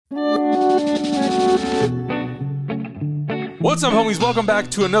What's up, homies? Welcome back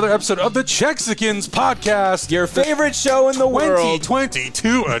to another episode of the Chexicans podcast. Your favorite show in the world.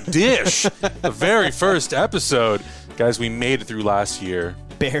 2022 a dish. The very first episode. Guys, we made it through last year.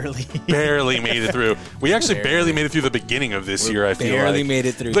 Barely made it through. We actually barely made it through the beginning of this year, I feel like. Barely made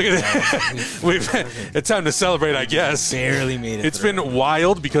it through. Look at that. It's time to celebrate, I guess. Barely made it It's through. been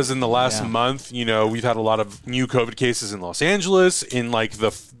wild because in the last month, you know, we've had a lot of new COVID cases in Los Angeles, in like the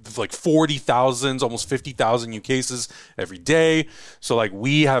 40,000, almost 50,000 new cases every day. So like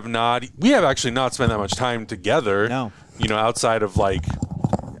we have actually not spent that much time together. No. You know, outside of like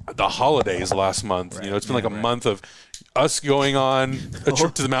the holidays last month. Right. You know, it's been like a month of us going on a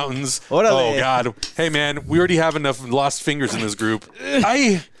trip to the mountains. Oh God. Hey man, we already have enough lost fingers in this group.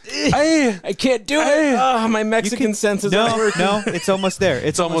 I can't do it. Oh, my Mexican senses are working. No, it's almost there.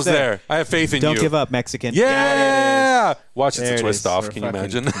 It's almost there. I have faith in you. Don't give up, Mexican. Yeah. Watch it There twist it is. off. Can you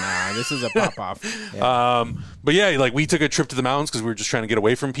imagine? Nah, this is a pop off. But yeah, like we took a trip to the mountains because we were just trying to get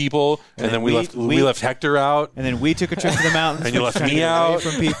away from people, and then we left Hector out, And then we took a trip to the mountains. and you left trying to me get away out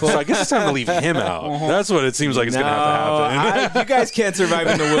from people. So I guess it's time to leave him out. That's what it seems like it's gonna have to happen. You guys can't survive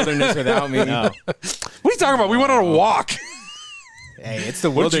in the wilderness without me. No. What are you talking about? We went on a walk. Hey, it's the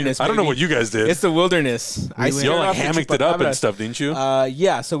wilderness. I don't know baby. what you guys did. It's the wilderness. Y'all like hammocked it up and stuff, didn't you?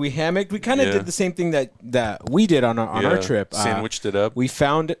 Yeah, so we hammocked. We kind of did the same thing that we did on our trip. Sandwiched it up. We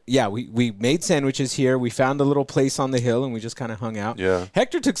found, we made sandwiches here. We found a little place on the hill, and we just kind of hung out. Yeah.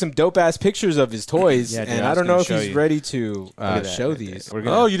 Hector took some dope-ass pictures of his toys, Yeah, dude, and I I was don't know gonna if show he's you. ready to that show right these. there. We're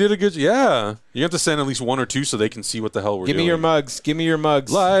gonna, You did a good. Yeah, you have to send at least one or two so they can see what the hell we're doing. give me your mugs. Give me your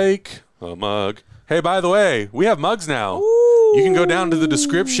mugs. Like a mug. Hey, by the way, we have mugs now. Ooh. You can go down to the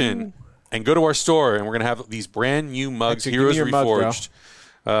description and go to our store, and we're going to have these brand new mugs, Hector, give me Heroes your mug, bro.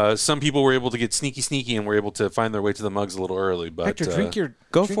 Reforged. Some people were able to get sneaky and were able to find their way to the mugs a little early. But Hector, drink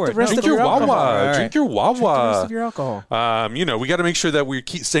Go for the it. rest drink of your alcohol. Wawa. All right. Drink your Wawa. Drink the rest of your alcohol. You know, we got to make sure that we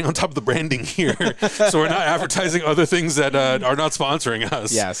keep staying on top of the branding here, so we're not advertising other things that are not sponsoring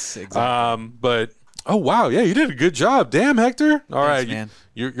us. Yes, exactly. But oh wow, yeah, you did a good job. Damn, Hector. All right, man.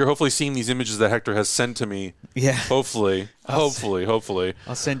 You're hopefully seeing these images that Hector has sent to me. Yeah. Hopefully. I'll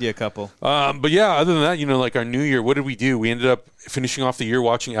send you a couple. But yeah, other than that, you know, like our new year, what did we do? We ended up finishing off the year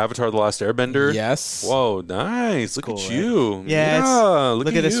watching Avatar: The Last Airbender. Yes. Whoa, nice. Look Cool, at right? you. Yeah. Look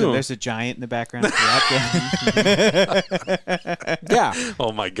Look at at this. you. There's a giant in the background. Yeah.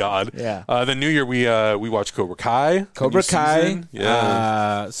 Oh my God. Yeah. The new year, we watched Cobra Kai. the Cobra new Kai. season.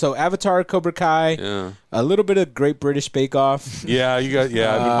 Yeah. So Avatar, Cobra Kai. Yeah. A little bit of Great British Bake Off. Yeah, you got.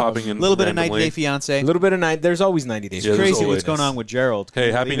 Yeah, I've been popping in. A little bit of 90 randomly. Day Fiance. A little bit of there's always 90 days. Yeah, there's Crazy always- what's going on with Gerald. Can Hey,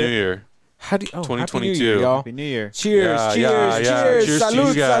 you Happy believe New it? Year. How do Happy 2022. New Year, y'all. Happy New Year. Cheers, Yeah, cheers, yeah. cheers, Cheers to salud,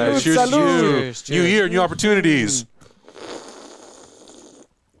 you guys. salud, Cheers to salud. you. Cheers, New year, new cheers. opportunities.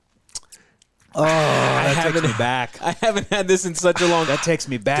 Oh, that takes me back. I haven't had this in such a long time. That takes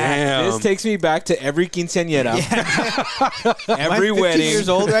me back. Damn. This takes me back to every quinceañera, every I'm 50 wedding. years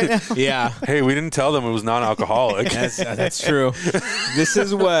old right now. Yeah, Hey, we didn't tell them it was non-alcoholic. that's true. This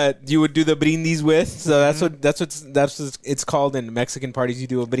is what you would do the brindis with. So that's what it's called in Mexican parties. You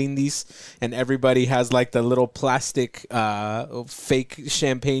do a brindis, and everybody has like the little plastic fake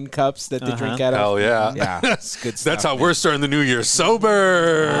champagne cups that they drink out of. Hell yeah. Yeah, it's good stuff. That's how we're starting the new year.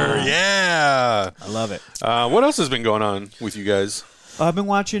 Sober. Yeah. I love it. What else has been going on with you guys? I've been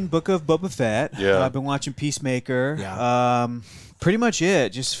watching Book of Boba Fett. Yeah. I've been watching Peacemaker. Yeah. Pretty much it.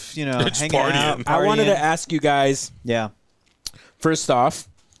 Just, Just hanging out. partying. I wanted to partying. ask you guys Yeah. first off,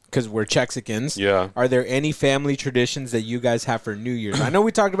 because we're Chexicans. Yeah. Are there any family traditions that you guys have for New Year's? I know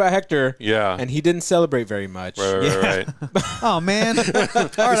we talked about Hector. Yeah. And he didn't celebrate very much. Right. Oh, man. All right,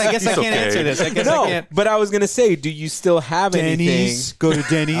 I guess I It's can't okay. answer this. I guess No, I can't. but I was gonna say, do you still have Denny's. anything? Go to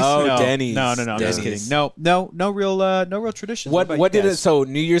Denny's. Oh, no. Denny's. No. I'm just Denny's. kidding. No real traditions. What about what you did it? guys? So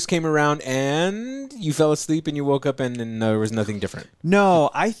New Year's came around and you fell asleep and you woke up and there was nothing different. No,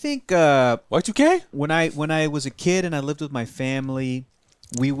 I think Y2K? when I was a kid and I lived with my family,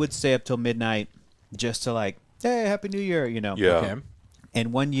 we would stay up till midnight just to like, hey, Happy New Year, Yeah. Okay.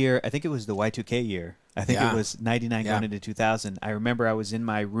 And one year, I think it was the Y2K year. I think Yeah. it was 99 Yeah. going into 2000. I remember I was in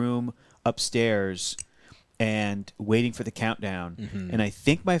my room upstairs and waiting for the countdown. And I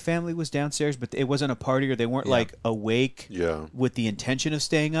think my family was downstairs, but it wasn't a party or they weren't like awake Yeah. with the intention of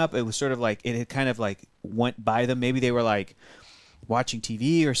staying up. It was sort of like it had kind of like went by them. Maybe they were like watching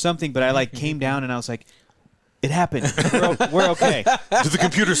TV or something, but I like came down and I was like, it happened. We're okay. Did the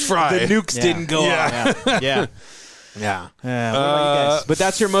computers fry? The nukes Yeah. didn't go off. Yeah. Yeah. What about you guys? But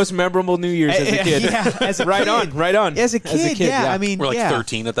that's your most memorable New Year's as a kid. Yeah, as a right kid. on, right on. As a kid, yeah. I mean, We're like yeah.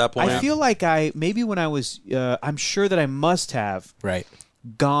 13 at that point. I feel like maybe when I was, I'm sure that I must have Right.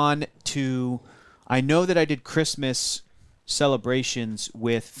 gone to, I know that I did Christmas celebrations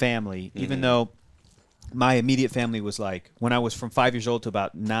with family, even though my immediate family was like, when I was from 5 years old to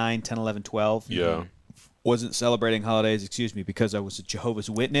about 9, 10, 11, 12. Yeah. Wasn't celebrating holidays, because I was a Jehovah's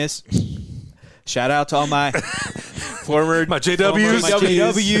Witness. Shout out to all my Former My JWs. my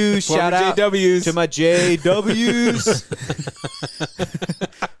JWs. Shout out JWs. to my JWs.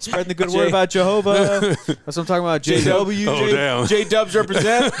 Spreading the good word about Jehovah. That's what I'm talking about. JW. Oh, damn. J-Dubs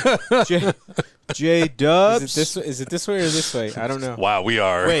represent. J Dubs. Is it this way or this way? I don't know. Wow, we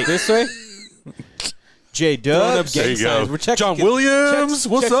are. Wait. This way? J Dubs. There you go. We're checking John Williams,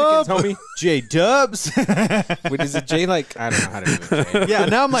 what's up? homie? J Dubs. Wait, is it J like? I don't know how to do it. J. Yeah,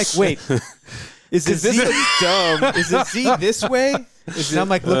 now I'm like, wait. Is it This Z? is dumb. Is it Z this way? Now I'm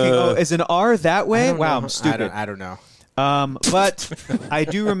like looking. Oh, is an R that way? Wow, I'm I stupid. don't know. But I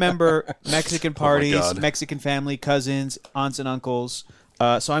do remember Mexican parties, God. Mexican family, cousins, aunts and uncles.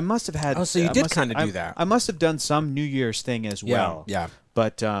 So I must have had. Oh, so you I did must- kinda I- do that. I must have done some New Year's thing as well. Yeah.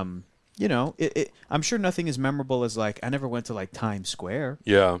 But you know, I'm sure nothing as memorable as like I never went to like Times Square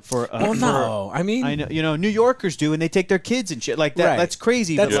Yeah. for. Well, no. I mean, I know, you know, New Yorkers do, and they take their kids and shit like that. Right. That's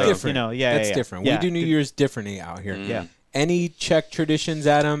crazy. that's but like, different. You know, yeah, that's yeah, different. yeah. We do New Year's differently out here. Yeah. Any Czech traditions,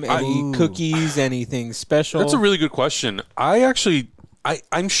 Adam? Any cookies? Anything special? That's a really good question.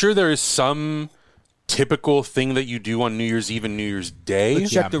 I'm sure there is some typical thing that you do on New Year's Eve and New Year's Day.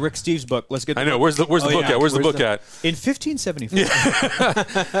 Let's check the Rick Steves book. Let's get. I know. Where's the book yeah. at? Where's the book at? In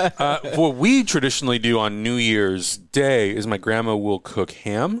 1574. What we traditionally do on New Year's Day is my grandma will cook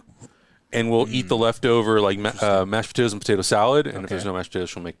ham, and we'll eat the leftover like mashed potatoes and potato salad. And if there's no mashed potatoes,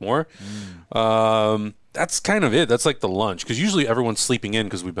 she'll make more. That's kind of it. That's like the lunch, because usually everyone's sleeping in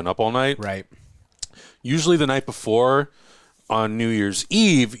because we've been up all night. right. Usually the night before, on New Year's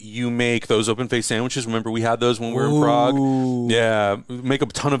Eve, you make those open face sandwiches. Remember, we had those when we were in Prague. Yeah, make a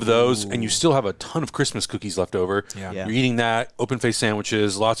ton of those, and you still have a ton of Christmas cookies left over. Yeah. Yeah. You're eating that, open face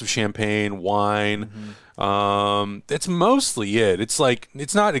sandwiches, lots of champagne, wine. That's mostly it. It's like,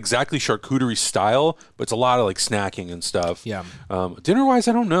 it's not exactly charcuterie style, but it's a lot of like snacking and stuff. Yeah. Dinner wise,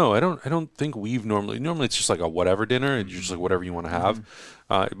 I don't know. I don't think we've normally it's just like a whatever dinner, and you're just like whatever you want to have.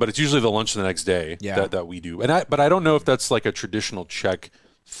 But it's usually the lunch the next day that we do. But I don't know if that's like a traditional Czech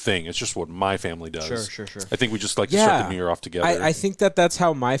thing. It's just what my family does. Sure. I think we just like to start the new year off together. I think that's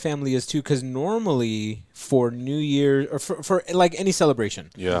how my family is too. Because normally for New Year or for like any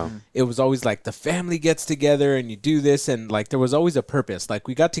celebration, yeah. it was always like the family gets together and you do this, and like there was always a purpose. Like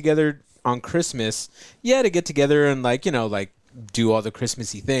we got together on Christmas, to get together and like like do all the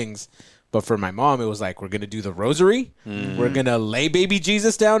Christmassy things. But for my mom, it was like, we're going to do the rosary. We're going to lay baby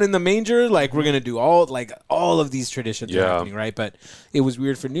Jesus down in the manger. Like, we're going to do all of these traditions are happening, right? But it was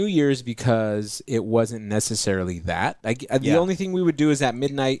weird for New Year's because it wasn't necessarily that. The only thing we would do is at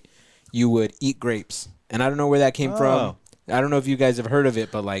midnight, you would eat grapes. And I don't know where that came from. I don't know if you guys have heard of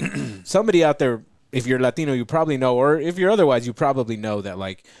it, but like somebody out there, if you're Latino, you probably know, or if you're otherwise, you probably know that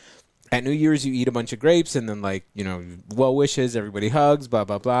like, at New Year's, you eat a bunch of grapes, and then, like, well wishes, everybody hugs, blah,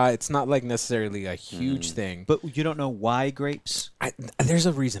 blah, blah. It's not, like, necessarily a huge thing. But you don't know why grapes? There's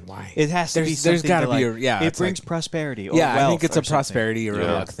a reason why. It has to be something. There's got to like, be it brings prosperity or I wealth think it's or a prosperity or a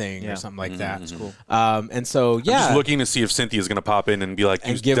luck thing or something like that. That's cool. And so, I'm just looking to see if Cynthia's going to pop in and be like,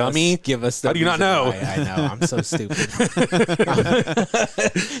 you dummy. Give us the How do you not reason know? why. I know. I'm so stupid.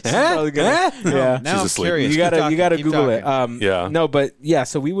 Yeah. Now She's I'm asleep. curious. You gotta Keep Google talking. it. Yeah. No, but yeah.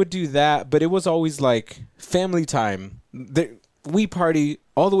 So we would do that, but it was always like family time. We party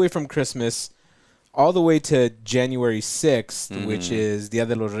all the way from Christmas, all the way to January 6th, which is Dia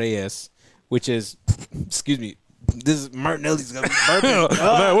de los Reyes, which is, excuse me, this is Martinelli's got me burping.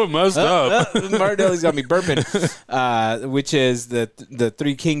 That was messed up. Martinelli's got me burping, which is the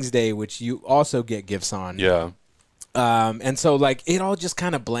Three Kings Day, which you also get gifts on. Yeah. And so like it all just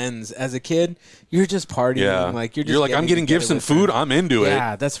kind of blends. As a kid, you're just partying. Yeah. Like you're like, I'm getting gifts and food. I'm into it.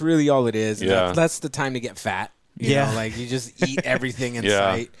 Yeah, that's really all it is. Yeah. That's the time to get fat. You know, like you just eat everything in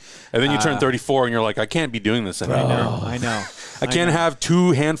sight. And then you turn 34 and you're like, I can't be doing this anymore. I know. I can't have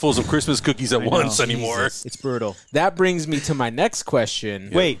 2 handfuls of Christmas cookies at once anymore. It's brutal. That brings me to my next question.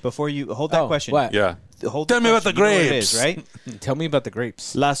 Wait, before you hold that question. What? Yeah. Tell me about the You know what it grapes. is, right? Tell me about the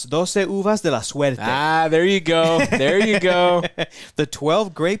grapes. Las 12 uvas de la suerte. Ah, there you go. There you go. The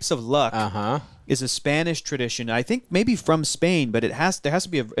 12 grapes of luck. Uh-huh. is a Spanish tradition. I think maybe from Spain, but there has to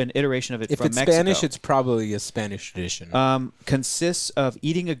be an iteration of it If from it's Mexico. Spanish, it's probably a Spanish tradition. Consists of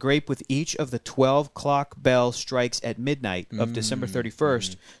eating a grape with each of the 12 clock bell strikes at midnight of December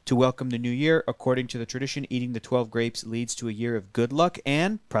 31st to welcome the new year. According to the tradition, eating the 12 grapes leads to a year of good luck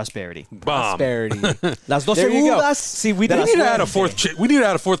and prosperity. Bomb. Prosperity. Las dos There you go. uvas See, We need to add a fourth. We need to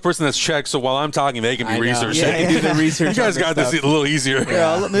add a fourth person that's Czech. So while I'm talking, they can be I know. researching. Yeah, do the research. You guys on got this this stuff. a little easier.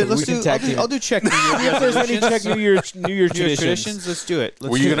 Yeah, let's We can do. tag team. I'll do Czech New See Year if there's any Czech New Year traditions. traditions. Let's do it.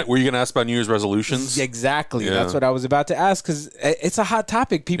 Let's Were do you it. gonna ask about New Year's resolutions? Exactly. Yeah. That's what I was about to ask because it's a hot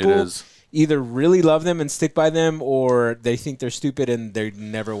topic. People is. either really love them and stick by them, or they think they're stupid and they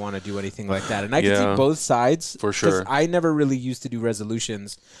never want to do anything like that. And I can Yeah. see both sides For sure. 'cause I never really used to do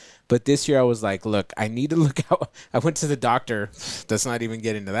resolutions. But this year I was like, look, I need to look out. I went to the doctor. Let's not even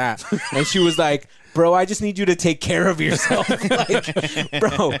get into that. And she was like, bro, I just need you to take care of yourself. Like,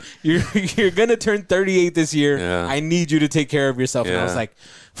 bro, you're going to turn 38 this year. Yeah. I need you to take care of yourself. And I was Yeah. like,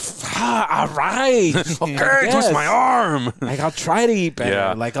 all right. Okay, twist my arm. Like, I'll try to eat better.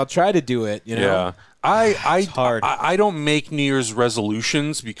 Yeah. Like, I'll try to do it, you know? Yeah, I hard. I don't make New Year's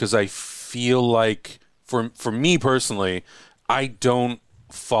resolutions because I feel like for me personally, I don't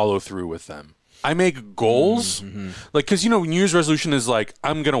follow through with them. I make goals, like because New Year's resolution is like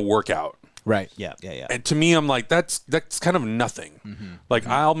I'm gonna work out. Right. Yeah. And to me, I'm like, that's kind of nothing. Like,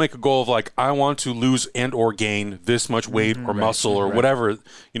 I'll make a goal of like, I want to lose and or gain this much weight or muscle or whatever.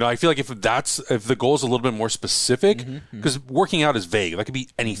 I feel like if the goal is a little bit more specific, because working out is vague. That could be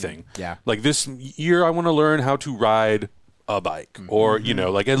anything. Yeah. Like this year, I want to learn how to ride a bike, or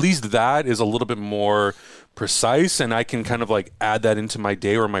like at least that is a little bit more precise, and I can kind of like add that into my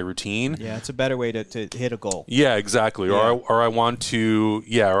day or my routine. Yeah, it's a better way to hit a goal. Yeah, exactly. Yeah. Or I want to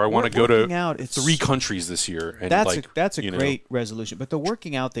go Working to out, it's 3 countries this year. And that's a you know, great resolution. But the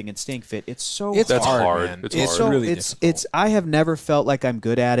working out thing and staying fit, it's so That's hard. man. It's It's hard. so really it's difficult. I have never felt like I'm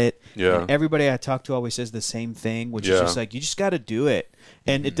good at it. Yeah. And everybody I talk to always says the same thing, which is Yeah. just like you just got to do it.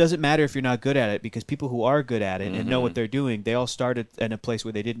 And it doesn't matter if you're not good at it, because people who are good at it and know what they're doing, they all started in a place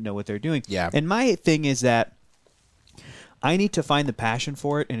where they didn't know what they're doing. Yeah. And my thing is that I need to find the passion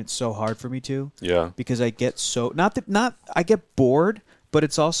for it, and it's so hard for me to. Yeah. Because I get so not I get bored, but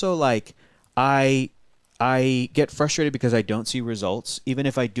it's also like I get frustrated because I don't see results, even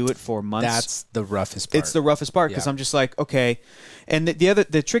if I do it for months. That's the roughest part. It's the roughest part because Yeah. I'm just like, okay. And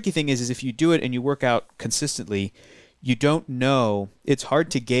the tricky thing is if you do it and you work out consistently, you don't know. It's hard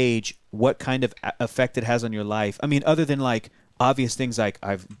to gauge what kind of effect it has on your life. I mean, other than like obvious things like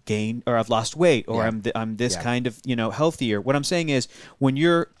I've gained or I've lost weight or Yeah. I'm this Yeah. kind of healthier. What I'm saying is when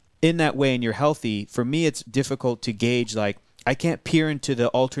you're in that way and you're healthy, for me it's difficult to gauge. Like I can't peer into the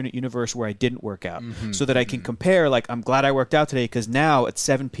alternate universe where I didn't work out so that I can compare. Like I'm glad I worked out today because now at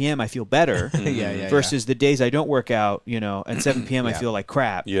 7 p.m. I feel better. Yeah. Versus the days I don't work out, at 7 p.m. I Yeah. feel like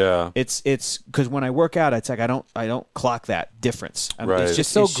crap. Yeah. It's because when I work out, it's like I don't clock that difference. Right. It's It's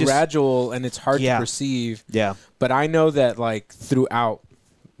just so it's just- gradual and it's hard Yeah. to perceive. Yeah. But I know that like throughout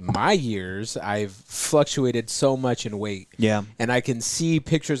my years, I've fluctuated so much in weight. Yeah. And I can see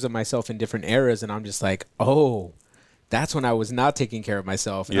pictures of myself in different eras, and I'm just like, oh, that's when I was not taking care of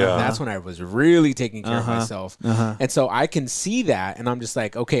myself. And Yeah. that's when I was really taking care of myself. And so I can see that, and I'm just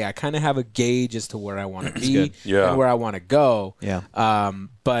like, okay, I kind of have a gauge as to where I want to be good. Yeah. and where I want to go. Yeah.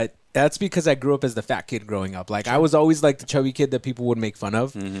 But that's because I grew up as the fat kid growing up. Like I was always like the chubby kid that people would make fun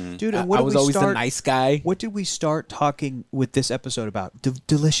of. Dude, and I what did was we always start, the nice guy. What did we start talking with this episode about?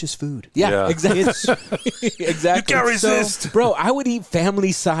 Delicious food. Yeah, Yeah. exactly. It's Exactly. You can't resist. Bro, I would eat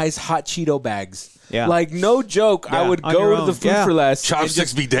family size hot Cheeto bags. Yeah. Like, no joke. I Yeah, would on your go to own. the Food Yeah. for Less. and Chopsticks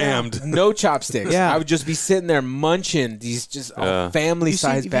just- be damned. No chopsticks. Yeah. I would just be sitting there munching these just family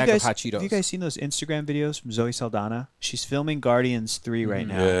size bag of hot Cheetos. Have you guys seen those Instagram videos from Zoe Saldana? She's filming Guardians 3 right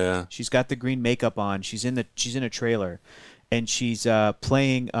now. Yeah. She's got the green makeup on. She's in a trailer, and she's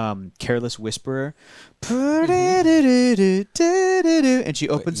playing Careless Whisperer. And she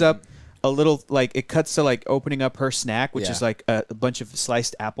opens up a little, like, it cuts to like opening up her snack, which Yeah. is like a bunch of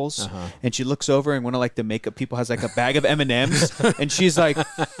sliced apples. And she looks over, and one of like the makeup people has like a bag of M&Ms, and she's like, like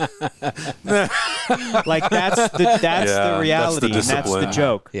that's the Yeah, reality, that's the and that's the discipline.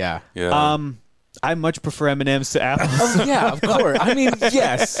 joke. Yeah. Yeah. I much prefer M&Ms to apples. Oh, yeah, of course. I mean,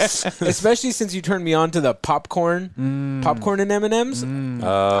 yes. Especially since you turned me on to the popcorn and M&Ms.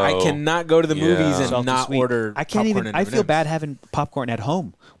 I cannot go to the movies and Salty not sweet. order I can't popcorn even. and I feel M&Ms. bad having popcorn at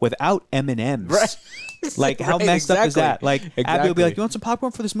home without M&Ms. Right. Like, how Right, messed up is exactly. that? Like, Abby will be Exactly. like, "You want some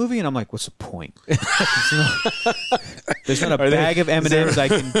popcorn for this movie?" And I'm like, "What's the point? There's not a Are they- bag of M&Ms I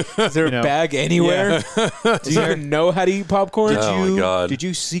can." Is there a bag anywhere? Do you even know how to eat popcorn? Oh, my God. Did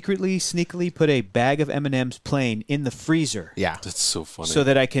you secretly, sneakily put a bag of M&Ms plain in the freezer? Yeah. That's so funny. So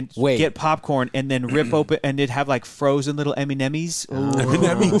that I can Wait. get popcorn and then rip open and it'd have like frozen little M&Ms.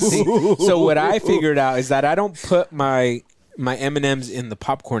 See, so what I figured out is that I don't put my M&Ms in the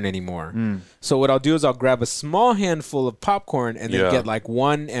popcorn anymore. So what I'll do is I'll grab a small handful of popcorn and then Yeah. get like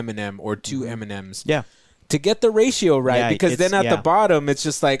one M&M or two M&Ms. Yeah. To get the ratio right, Yeah, because then it's- at the bottom it's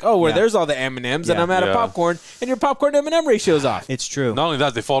just like, oh, Yeah. there's all the M&Ms, and Yeah. I'm out of Yeah. popcorn, and your popcorn M&M ratio's off. It's true. Not only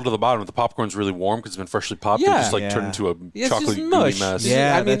that, they fall to the bottom. If the popcorn's really warm because it's been freshly popped, Yeah. and just like Yeah. turn into a It's chocolate just mush. mess.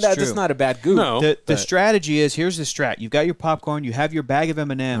 Yeah. I mean that's that's true. not a bad goop. No. The but- strategy is, here's the strat. You've got your popcorn, you have your bag of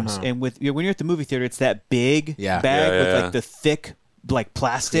M&Ms, and when you're at the movie theater, it's that big Yeah. bag Yeah, with yeah. like the thick like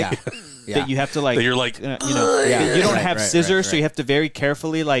plastic Yeah. Yeah. that you have to like. That you're like, you know, Yeah. you don't Right, have right, scissors, right, so you have to very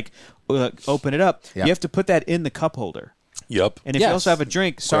carefully like open it up. Yeah. You have to put that in the cup holder. yep. And if Yes. you also have a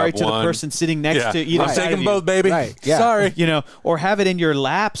drink, sorry Grab to the one. person sitting next Yeah. to either I'm side taking of you. both, baby. Right. Yeah. Sorry. You know, or have it in your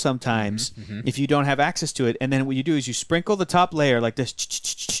lap sometimes if you don't have access to it. And then what you do is you sprinkle the top layer like this.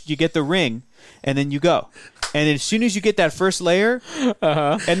 You get the ring, and then you go. And as soon as you get that first layer,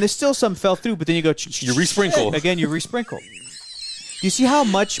 and there's still some fell through, but then you go. You resprinkle. Again, you resprinkle. Do you see how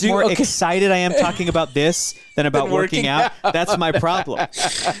much more okay. excited I am talking about this than about Than working working out? That's my problem.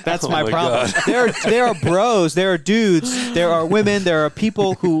 That's my my problem. There are bros, there are dudes, there are women, there are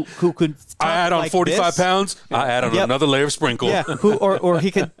people who could. I add on like 45 this. pounds. I add on Yep. another layer of sprinkle. Yeah,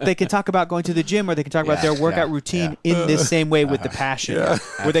 they can talk about going to the gym, or they can talk about their workout routine in this same way with the passion,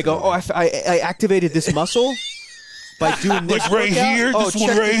 where they go, "Oh, I activated this muscle by doing this Like right workout. here, Oh, this one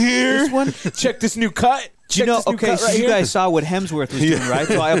check right here." This one." Check this new cut. You know, okay, so you guys saw what Hemsworth was doing, right?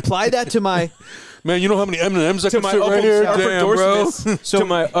 So I applied that to my. Man, you know how many M&Ms I to can my fit upper, right here? upper Damn, bro. dorsalis, So- to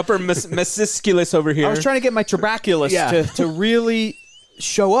my upper meniscus over here. I was trying to get my trabeculus Yeah. to really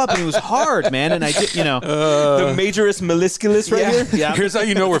show up, and it was hard, man. And I did, you know, the majorus meniscus right here. yeah. Here's how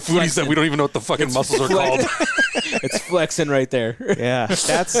you know we're foodies that we don't even know what the fucking muscles are called. It's flexing right there. Yeah,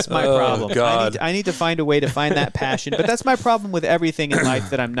 that's my problem. God. I need to find a way to find that passion. But that's my problem with everything in life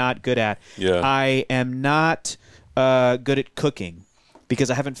that I'm not good at. Yeah. I am not good at cooking because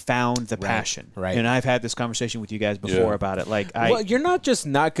I haven't found the passion. right. And I've had this conversation with you guys before Yeah. about it. Like, Well, you're not just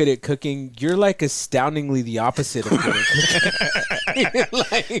not good at cooking. You're like astoundingly the opposite of good at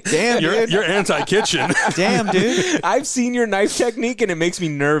cooking. damn, You're, dude. you're anti-kitchen. Damn, dude. I've seen your knife technique and it makes me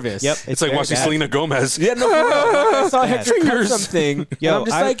nervous. Yep. It's like very watching bad. Selena Gomez. Yeah, no, I saw bad. Hector cut Fingers. something. Yo, and I'm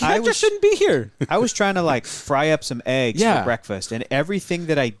just I- like, I Hector was- shouldn't be here. I was trying to like fry up some eggs Yeah. for breakfast, and everything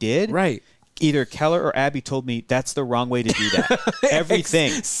that I did, Right. either Keller or Abby told me that's the wrong way to do that.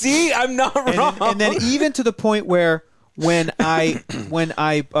 Everything. See, I'm not wrong. And then even to the point where when I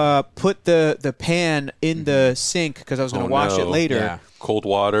put the pan in the sink because I was going to Oh, wash it no. later. Yeah. Cold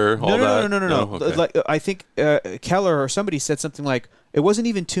water, all No, that. no. Okay. Like, I think Keller or somebody said something like, it wasn't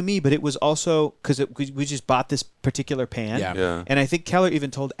even to me, but it was also because we just bought this particular pan. Yeah. Yeah. And I think Keller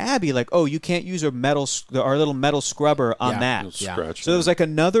even told Abby, like, oh, you can't use our little metal scrubber on Yeah. that. It'll Yeah. scratch So there was like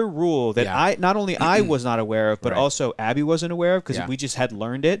another rule that Yeah. not only I was not aware of, but Right. also Abby wasn't aware of because Yeah. we just had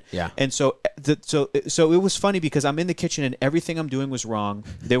learned it. Yeah. And so so it was funny because I'm in the kitchen and everything I'm doing was wrong.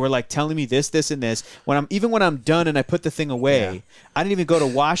 They were like telling me this, and this. When I'm done and I put the thing away, Yeah. I didn't even go to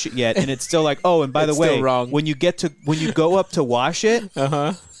wash it yet, and it's still like, oh, and by the It's way, still wrong. when you go up to wash it,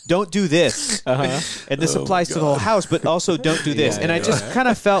 don't do this. And this applies to the whole house, but also don't do this. Yeah, and I just kind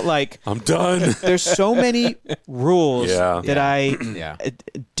of felt like I'm done. there's so many rules Yeah. that I Yeah.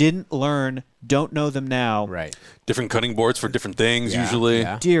 didn't learn, don't know them now. Right. Different cutting boards for different things, Yeah, usually.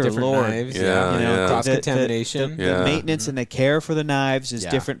 yeah. Dear Different Lord. knives, Yeah, You know, yeah. Cross the- contamination. The Yeah. maintenance and the care for the knives is Yeah.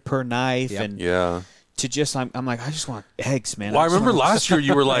 different per knife, Yep. and Yeah. to just I'm like, I just want eggs, man. Well, I just remember want last year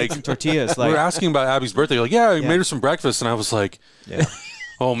you were like, eggs and tortillas. we Like, were asking about Abby's birthday. You're like, yeah, I Yeah. made her some breakfast. And I was like, yeah,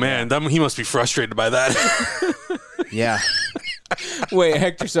 oh, man, he must be frustrated by that. yeah. Wait,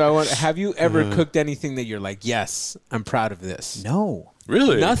 Hector, so have you ever cooked anything that you're like, yes, I'm proud of this? No,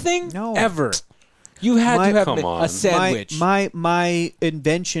 Really? Nothing? No. Ever. You had My- to have Come on. a sandwich. My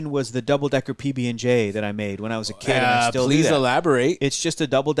invention was the double decker PB&J that I made when I was a kid, and I still do please that. elaborate. It's just a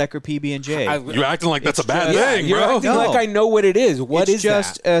double decker PB&J. You're acting like that's a bad just- thing, You're bro. acting No. like I know what it is. What it's is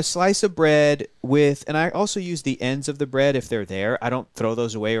just that? a slice of bread, and I also use the ends of the bread if they're there. I don't throw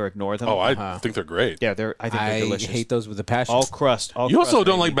those away or ignore them. Oh, I think they're great. Yeah, I think they're delicious. I hate those with a passion. All crust. You also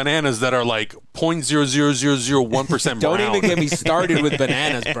don't like bananas that are like 0.00001% brown. Don't even get me started with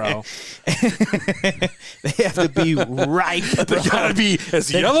bananas, bro. They have to be ripe. They gotta be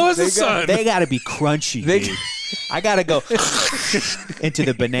as yellow as the sun. They gotta be crunchy, dude. I gotta go into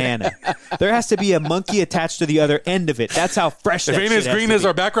the banana. There has to be a monkey attached to the other end of it. That's how fresh If that ain't shit as has green to as be.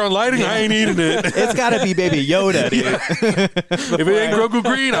 our background lighting, I ain't eating it. It's gotta be Baby Yoda, dude. If it ain't Grogu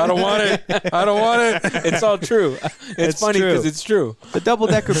green, I don't want it. I don't want it. It's all true. It's funny true. because it's true. The double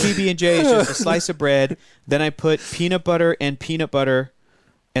decker PB&J is just a slice of bread. Then I put peanut butter and peanut butter,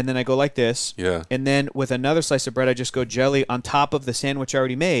 and then I go like this. Yeah. And then with another slice of bread, I just go jelly on top of the sandwich I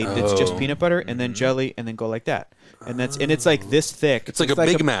already made. It's just peanut butter and then jelly, and then go like that. And it's like this thick. It's like a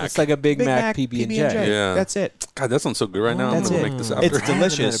Big Mac. It's like a Big Mac PB&J. Yeah. That's it. God, that sounds so good right now. That's I'm gonna it. make this after. It's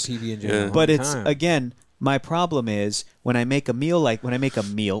delicious. I haven't had a PB&J Yeah. in a long But it's time. again, my problem is when I make a meal when I do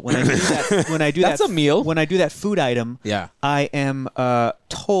that That's a meal. when I do that food item, Yeah. I am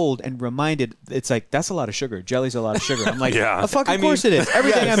told and reminded it's like that's a lot of sugar. Jelly's a lot of sugar. I'm like, Yeah. of course it is.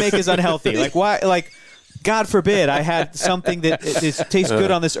 Everything I make is unhealthy. Like why? Like God forbid I had something that tastes good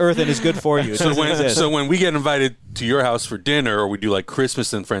on this earth and is good for you. It So doesn't exist. when we get invited to your house for dinner, or we do like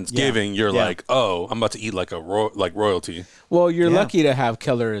Christmas and Friendsgiving, you're Yeah. like, oh, I'm about to eat like like royalty. Well, you're Yeah. lucky to have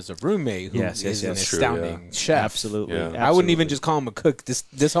Keller as a roommate who Yes, is an yes. True, astounding chef. Absolutely. Yeah. Absolutely. I wouldn't even just call him a cook. This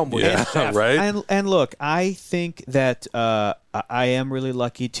homeboy is a chef. Right. And look, I think that I am really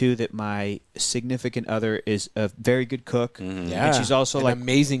lucky too that my significant other is a very good cook. Yeah. And she's also an like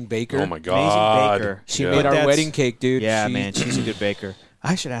amazing baker. Oh my God. baker. She Yeah. made our That's- wedding cake, dude. Yeah, She- man, she's a good baker.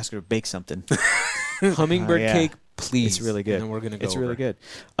 I should ask her to bake something. hummingbird Yeah. cake, please. It's really good. And then we're gonna go. It's really over.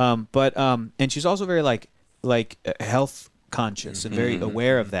 good. And she's also very like health conscious and very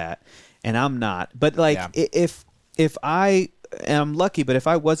aware of that, and I'm not. But like Yeah. if I am lucky, but if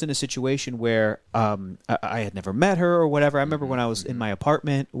I was in a situation where I had never met her or whatever, I remember when I was in my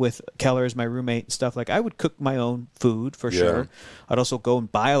apartment with Keller as my roommate and stuff. Like I would cook my own food for sure. I'd also go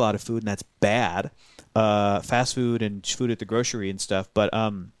and buy a lot of food, and that's bad. Fast food and food at the grocery and stuff. But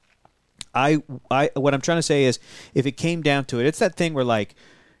I what I'm trying to say is, if it came down to it, it's that thing where like,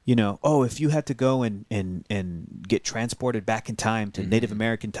 you know, oh, if you had to go and get transported back in time to Native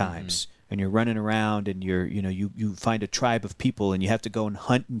American times, and you're running around and you find a tribe of people and you have to go and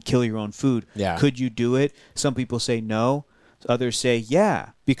hunt and kill your own food, Yeah. could you do it? Some people say no. Others say yeah,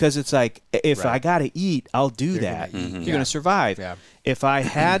 because it's like if I gotta eat, I'll do that. You're gonna survive. Yeah. If I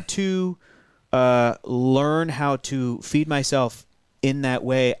had to learn how to feed myself in that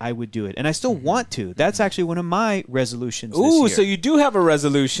way, I would do it, and I still want to. That's actually one of my resolutions. Ooh, this year. so you do have a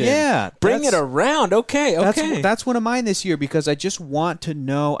resolution. Yeah, Bring it that's- around. Okay, okay. That's one of mine this year because I just want to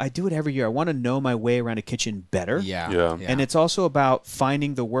know. I do it every year. I want to know my way around a kitchen better. yeah. Yeah. And it's also about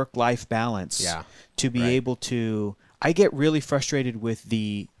finding the work-life balance. Yeah. To be Right. able to, I get really frustrated with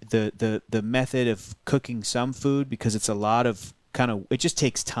the method of cooking some food because it's a lot of it just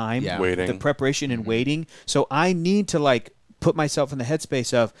takes time. Yeah. Waiting. The preparation and waiting. So I need to like put myself in the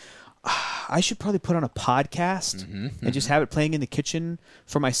headspace of I should probably put on a podcast and just have it playing in the kitchen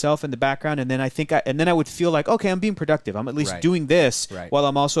for myself in the background, and then I would feel like, okay, I'm being productive. I'm at least Right. doing this Right. while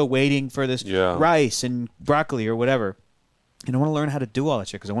I'm also waiting for this Yeah. rice and broccoli or whatever. And I want to learn how to do all that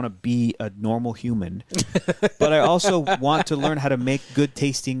shit because I want to be a normal human. But I also want to learn how to make good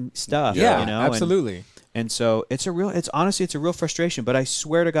tasting stuff. Yeah, you know? absolutely. And so it's a real frustration. But I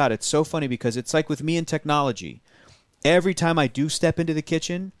swear to God, it's so funny because it's like with me and technology. Every time I do step into the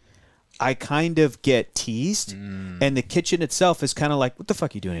kitchen, I kind of get teased, and the kitchen itself is kind of like, "What the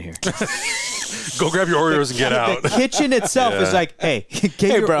fuck are you doing in here?" Go grab your Oreos and get out. The kitchen itself is like, "Hey, get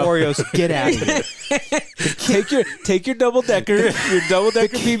your bro. Oreos, get out of here." Take your double decker,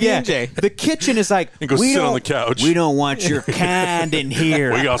 PB&J. The kitchen is like, And go "We sit on don't- the couch." We don't want your kind in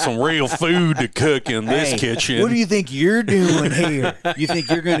here. We got some real food to cook in this Hey, kitchen. What do you think you're doing here? You think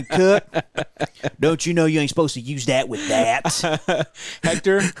you're going to cook? Don't you know you ain't supposed to use that with that?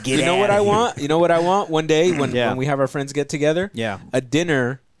 Hector, Get you know what I outta here. want? You know what I want one day when Yeah. we have our friends get together? Yeah. A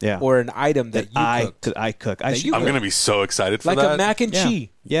dinner Yeah. or an item that you cooked. I cook. I That should you I'm cook. gonna be so excited for Like that. a mac and Yeah. cheese.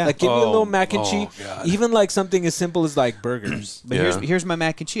 Yeah. Like give me a little Oh, mac and oh, cheese. God. Even like something as simple as like burgers. But Yeah. here's my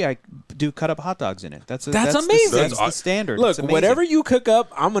mac and cheese. I do cut up hot dogs in it. That's That's the- amazing. That's the standard. Look, It's amazing. whatever you cook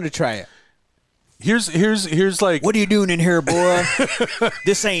up, I'm gonna try it. Here's like What are you doing in here, boy?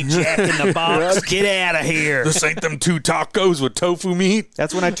 This ain't Jack in the Box. Get out of here. this ain't them 2 tacos with tofu meat.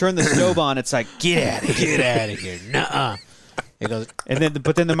 That's when I turn the stove on. It's like, get out of here. Get out of here. Nuh-uh. It goes. And then,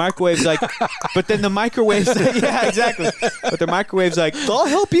 but then the microwave's like, yeah, exactly. But the microwave's like, I'll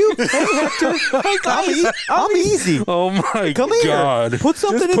help you. Hey, Hector, I'm easy. Oh my Come here. God. Put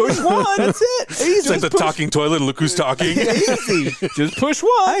something in push one. That's it. Easy. It's like the talking toilet. Look who's talking. Easy. Just push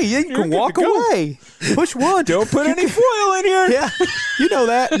one. Hey, you can walk good to go. away. Push one. Don't put any foil in here. Yeah, you know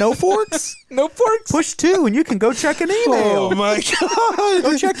that. No forks. No forks. Push 2, and you can go check an email. Oh my God.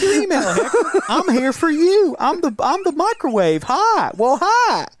 Go check your email. Hector. I'm here for you. I'm the microwave. Hi. Well,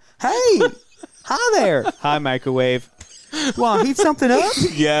 hi. Hey. Hi there. Hi, microwave. Want to heat something up?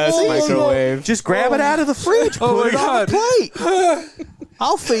 Yes, microwave. Just grab it out of the fridge. Put it on the plate.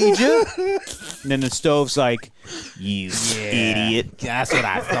 I'll feed you. And then the stove's like, you idiot. That's what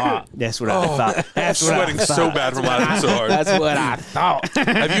I thought. That's what I thought. I'm That's what I sweating thought. so bad from laughing so hard. That's what I thought.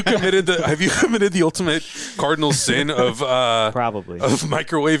 Have you committed the ultimate cardinal sin of Probably. of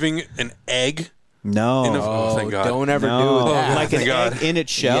microwaving an egg? No. Oh, thank God. Don't ever No. do that. Like an thank God. egg in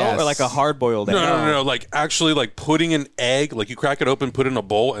its shell Yes. or like a hard-boiled egg? No. Like actually, like putting an egg, like you crack it open, put it in a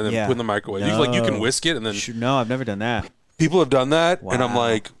bowl, and then Yeah. put it in the microwave. No. Like you can whisk it, and then No, I've never done that. people have done that, and I'm Wow.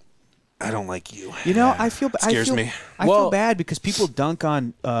 like, I don't like you. You know, I feel Scares I feel, me. I feel Well- bad because people dunk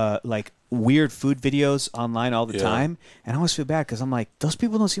on like weird food videos online all the Yeah. time, and I always feel bad because I'm like, those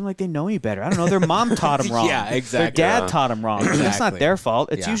people don't seem like they know any better. I don't know. Their mom taught them wrong. Yeah, exactly. Their dad Yeah. taught them wrong. That's not Exactly. their fault.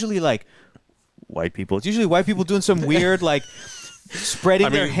 It's Yeah. usually like white people. It's usually white people doing some weird like spreading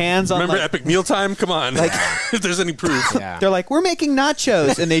their hands on. Remember like, Epic Mealtime? Come on, Like- if there's any proof. Yeah. they're like, we're making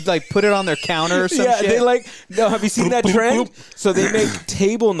nachos, and they like put it on their counter or some Yeah, shit. they like. No, have you seen that Boop, boop, trend? boop. So they make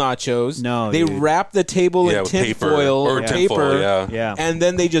table nachos. No, they dude. wrap the table Yeah, in with tin paper foil or or tinfoil, paper. yeah. Yeah. and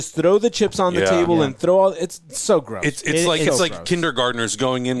then they just throw the chips on the Yeah. table Yeah. and throw all. It's so gross. It's It- like it's it's so like gross. kindergartners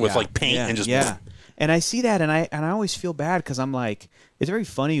going in with Yeah. like paint and just yeah. And I see that, and I always feel bad because I'm like, it's very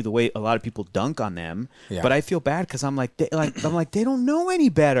funny the way a lot of people dunk on them, Yeah. but I feel bad because I'm like, they don't know any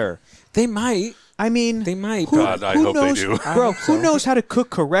better. They might. I mean, They might. Who, God, I who hope they knows, do. bro. Who knows how to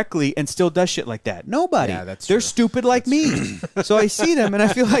cook correctly and still does shit like that? Nobody. Yeah, that's They're true. stupid like me. So I see them, and I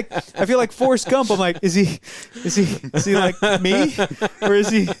feel like Forrest Gump. I'm like, is he like me, or is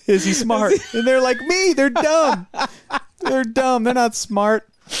he smart? And they're like me. They're dumb. They're dumb. They're not smart.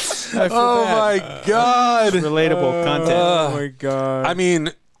 I feel Oh bad. my God! Relatable content. Oh my god. I mean,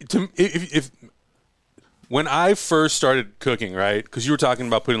 if when I first started cooking, right? Because you were talking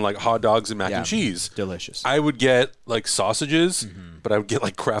about putting like hot dogs and mac Yeah. and cheese. Delicious. I would get like sausages, but I would get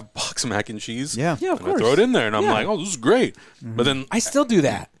like crab box mac and cheese. Yeah. Yeah, of and I course. throw it in there, and I'm Yeah. like, oh, this is great. But then I still do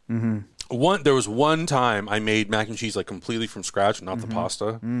that. there was one time I made mac and cheese like completely from scratch, not the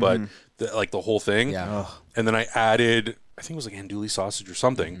pasta, but like the whole thing. Yeah. And then I added, I think it was like andouille sausage or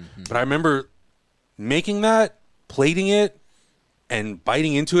something. But I remember making that, plating it, and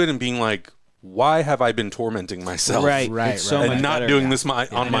biting into it and being like, why have I been tormenting myself? Right. Right, It's so right. much And not better. doing this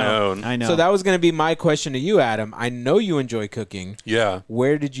on my own. I know. So that was going to be my question to you, Adam. I know you enjoy cooking. Yeah.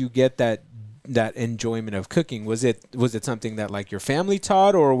 Where did you get that enjoyment of cooking? Was it something that like your family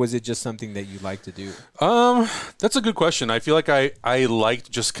taught, or was it just something that you like to do? That's a good question. I feel like I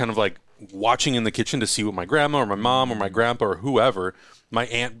liked just kind of like watching in the kitchen to see what my grandma or my mom or my grandpa or whoever, my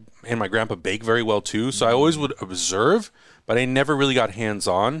aunt and my grandpa bake very well too. So I always would observe, but I never really got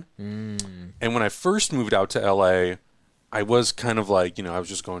hands-on. And when I first moved out to LA, I was kind of like, I was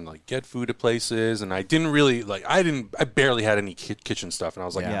just going to like get food at places, and I didn't really like, I barely had any kitchen stuff. And I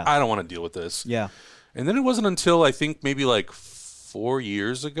was like, Yeah. I don't want to deal with this. yeah. And then it wasn't until I think maybe like 4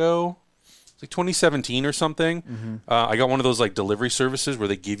 years ago, like 2017 or something, I got one of those like delivery services where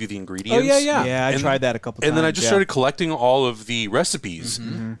they give you the ingredients. Yeah. Yeah, I And- tried that a couple times. And then I just yeah. started collecting all of the recipes.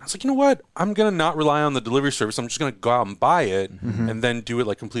 I was like, you know what? I'm going to not rely on the delivery service. I'm just going to go out and buy it and then do it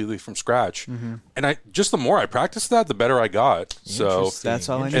like completely from scratch. And the more I practiced that, the better I got. So, That's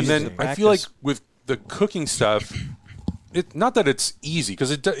all I need. and then to I feel like practice. with the cooking stuff, not that it's easy,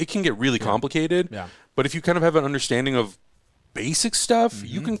 because it can get really complicated. Yeah. But if you kind of have an understanding of basic stuff,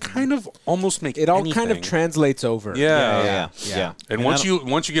 you can kind of almost make It all anything. kind of translates over. Yeah. Yeah. And I once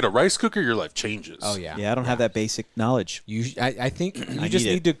don't- you get a rice cooker, your life changes. Oh yeah. Yeah, I don't have that basic knowledge. I think you I just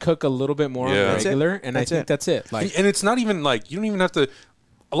need it. need to cook a little bit more Yeah. on That's it. regular, and I That's think it. that's it. Like And it's not even like, you don't even have to.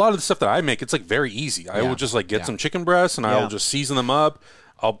 A lot of the stuff that I make, it's like very easy. I Yeah. will just like get Yeah. some chicken breasts and I Yeah. will just season them up.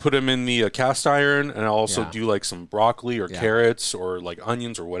 I'll put them in the cast iron, and I'll also Yeah. do like some broccoli or Yeah. carrots or like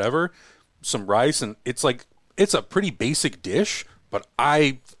onions or whatever, some rice, and it's a pretty basic dish, but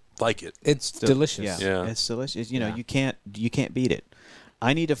I like it. it's delicious. Yeah, Yeah. it's delicious. You know, Yeah. you can't beat it.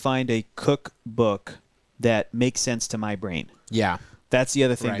 I need to find a cookbook that makes sense to my brain. Yeah. That's the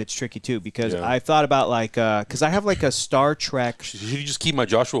other thing Right. that's tricky too, because Yeah. I thought about like, because I have like a Star Trek. Should you just keep my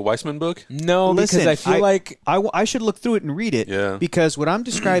Joshua Weissman book? No, Listen, because I feel like I should look through it and read it. Yeah. Because what I'm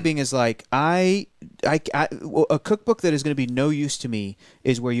describing is like a cookbook that is going to be no use to me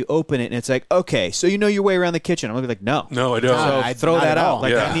is where you open it and it's like, okay, so you know your way around the kitchen. I'm going to be like, no. No, I don't. So I- throw not that at out. all.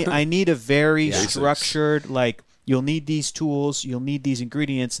 Like Yeah. I need a very Basics. structured, like you'll need these tools, you'll need these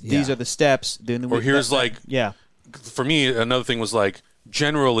ingredients. These Yeah. are the steps. Then Or here's like, yeah. for me, another thing was like,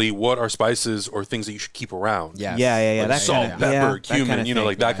 generally, what are spices or things that you should keep around? yes. Yeah. Like That salt, kinda- pepper, yeah, that cumin, kinda you know, thing.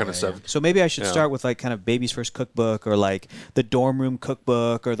 like that kind of stuff. So maybe I should Yeah. start with like kind of baby's first cookbook or like the dorm room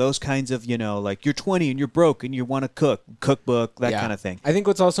cookbook or those kinds of, like you're 20 and you're broke and you want to cookbook, that kind of thing. I think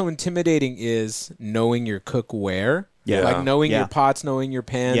what's also intimidating is knowing your cookware. Yeah. Like knowing Yeah. your pots, knowing your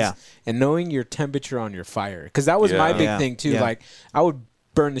pans, Yeah. and knowing your temperature on your fire. Because that was my Yeah. big Yeah. thing, too. Yeah. Like, I would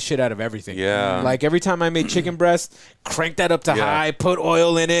burn the shit out of everything. Yeah. Like, every time I made chicken breast, crank that up to Yeah. high, put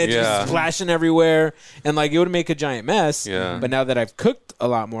oil in it, Yeah. just splashing everywhere. And, like, it would make a giant mess. Yeah. But now that I've cooked a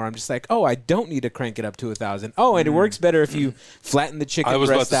lot more, I'm just like, oh, I don't need to crank it up to 1,000. Oh, and it works better if you flatten the chicken I was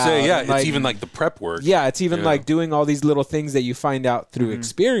about breast to say, out. yeah, And, it's even like the prep work. yeah, it's even Yeah. like doing all these little things that you find out through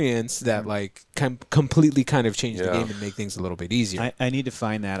experience that like completely kind of change the Yeah. game and make things a little bit easier. I need to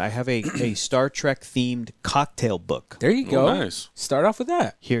find that. I have a Star Trek themed cocktail book. There you go. nice. Start off with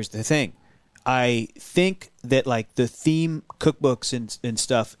that. Here's the thing. I think that like the theme cookbooks and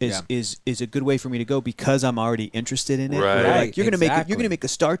stuff is a good way for me to go because I'm already interested in it. Right. Like you're gonna Exactly. make a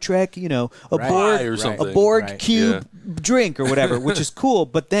Star Trek, a Right. Borg Or a something. Borg Right. cube drink or whatever, which is cool.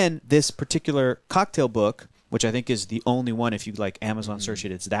 But then this particular cocktail book, which I think is the only one, if you like Amazon search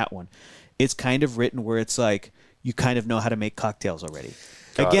it, it's that one. It's kind of written where it's like you kind of know how to make cocktails already.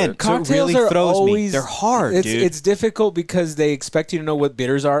 Got Again, it. so it Cocktails really are throws me. always They're hard, dude. It's difficult because they expect you to know what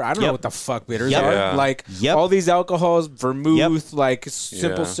bitters are. I don't know Yep. what the fuck bitters Yep. are. Yeah. Like Yep. all these alcohols, vermouth, like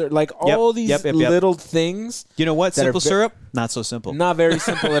simple Yeah. syrup, like Yep. all these Yep. little things. You know what? that are Simple ve- syrup, not so simple. Not very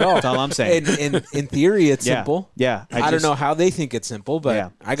simple at all. That's all I'm saying. In theory, it's Yeah. simple. Yeah. I don't know how they think it's simple, but Yeah.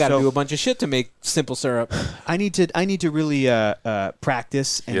 I got to So- do a bunch of shit to make simple syrup. I need to really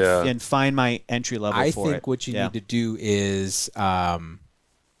practice and, Yeah. and find my entry level I for it. think what you Yeah. need to do is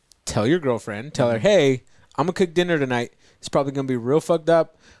tell your girlfriend, tell her, hey, I'm gonna cook dinner tonight. It's probably gonna be real fucked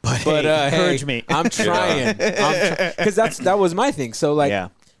up, but hey, encourage hey, me. I'm trying, because that was my thing. So like, Yeah.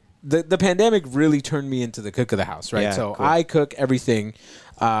 the pandemic really turned me into the cook of the house, right? Yeah, So cool. I cook everything,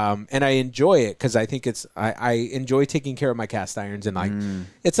 and I enjoy it because I think I enjoy taking care of my cast irons and like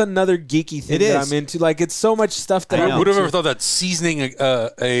it's another geeky thing It that is. I'm into. Like it's so much stuff that I I'm know. Who would have into. ever thought that seasoning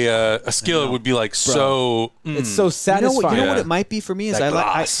a skillet would be like so? It's so You know, satisfying. what, Yeah. it might be for me is That I like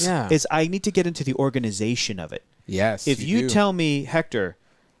glass. Yeah. is I need to get into the organization of it. Yes, If you do. tell me, Hector,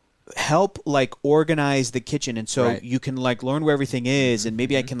 help like organize the kitchen and so Right. you can like learn where everything is and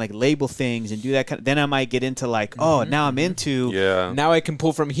maybe I can like label things and do that kind of, then I might get into like, oh, now I'm into Yeah. now I can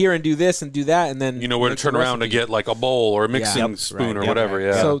pull from here and do this and do that, and then You know where to make the turn around to recipe. get like a bowl or a mixing Yep. spoon or Right. whatever.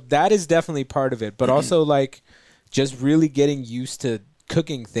 Yep. Yeah. So that is definitely part of it, but also like just really getting used to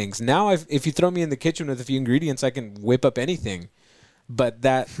cooking things. Now, if you throw me in the kitchen with a few ingredients, I can whip up anything. But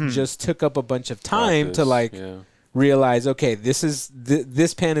that just took up a bunch of time to Practice, like yeah. realize, okay,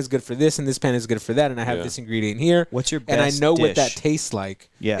 this pan is good for this and this pan is good for that, and I have Yeah. this ingredient here. What's your and I best know what that dish? tastes like.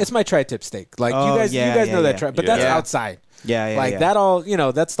 Yeah. It's my tri-tip steak. Like Oh, you guys yeah, know that yeah. tri, but Yeah. that's Yeah. outside. yeah Like yeah. that all,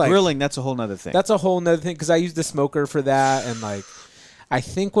 that's like grilling. That's a whole nother thing. that's a whole nother thing because I use the smoker for that, and like I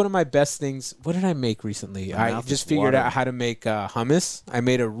think one of my best things. What did I make recently? I mouth just is figured watering. out how to make hummus. I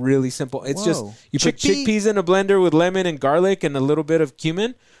made a really simple. It's just Whoa. you put Chickpea? chickpeas in a blender with lemon and garlic and a little bit of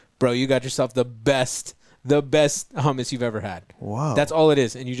cumin, bro. You got yourself the best hummus you've ever had. Whoa. That's all it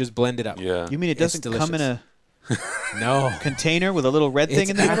is, and you just blend it up. Yeah. You mean it It's doesn't come in a No, container with a little red thing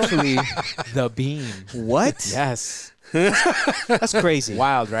it's in the middle? actually the bean. What? Yes, That's crazy.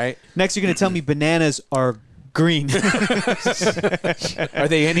 wild, right? Next, you're going to tell me bananas are green. Are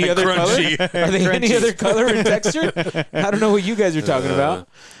they any other color? Crunchy. Are they any Crunchy. other color and texture? I don't know what you guys are talking about.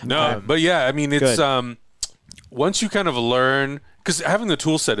 No, but yeah, I mean, it's Good. once you kind of learn, because having the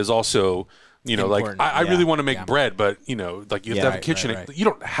tool set is also, like Important. I really Yeah. want to make Yeah. bread, but like you have to have a Right, KitchenAid. right. You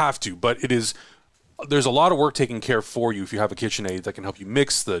don't have to, but it is. There's a lot of work taken care for you if you have a KitchenAid that can help you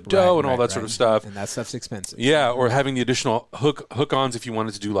mix the dough and all that sort of stuff. And that stuff's expensive. Yeah, or having the additional hook-ons if you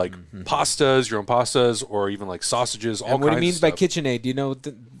wanted to do like pastas, your own pastas, or even like sausages. All And what it kinds means of by stuff. KitchenAid, do you know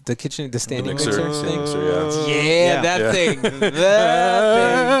the kitchen, the standing Mixer, mixer thing? yeah. Yeah, that Yeah. thing. That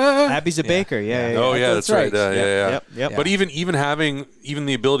Abby's a baker. Yeah. Oh yeah, That's that's right. right. Yeah. Yep. But even having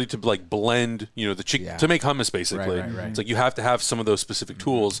the ability to like blend, the chicken to make hummus, basically, Right. it's like you have to have some of those specific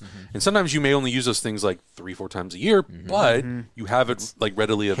tools, and sometimes you may only use those things like 3-4 times a year, but you have it like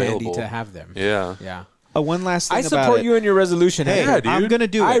readily available. Handy to have them. Yeah. One last thing I about support it. you in your resolution. Hey, Hey, I'm gonna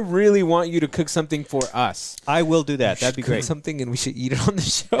do I it. really want you to cook something for us. I will do that. That'd be Cook great. something, and we should eat it on the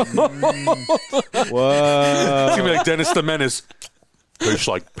show. Whoa. It's gonna be like Dennis the Menace. Tastes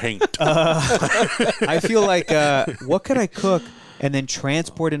like paint. I feel like what could I cook and then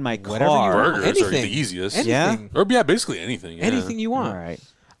transport in my Whatever you car? want. Burgers are anything. the easiest. Anything. Yeah? Or basically anything. Yeah. Anything you want. All right.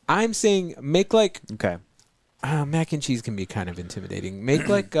 I'm saying make like Okay. mac and cheese can be kind of intimidating. Make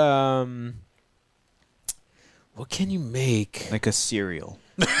like what can you make? Like a cereal.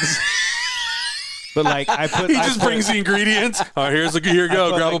 But like I put He just brings the ingredients. Oh, here you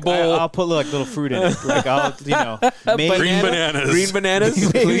go. Grab a bowl. I'll put like little fruit in it. Like I'll maybe Green bananas. Green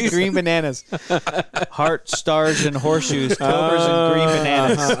bananas, maybe please. green bananas. Heart, stars, and horseshoes. Clovers and green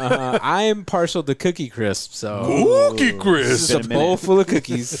bananas. I am partial to Cookie Crisp, so Cookie Crisp. been it's a a minute. bowl full of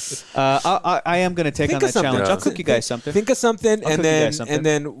cookies. I am going to take Think on of that challenge. something. I'll cook you guys something. Think of something, I'll and cook you then guys something. and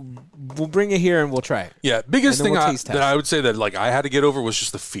then we'll bring it here and we'll try it. Yeah, biggest And then thing we'll taste that test. I would say that like I had to get over was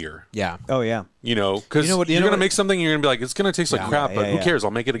just the fear. Yeah. Oh yeah. Because You know what- you're you know gonna what- make something, and you're gonna be like, it's gonna taste like Yeah. crap, but Yeah, who yeah. cares?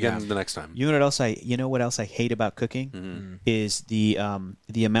 I'll make it again Yeah. the next time. You know what else I hate about cooking is the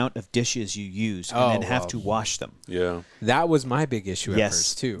amount of dishes you use and Oh, then have well. to wash them. Yeah, That was my big issue at Yes.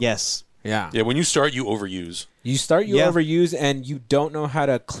 first too. Yes. Yeah. yeah. When you start, you overuse. You start, you Yeah. overuse, and you don't know how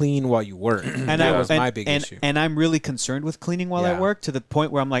to clean while you work. And that I was my big issue. And I'm really concerned with cleaning while I Yeah. work to the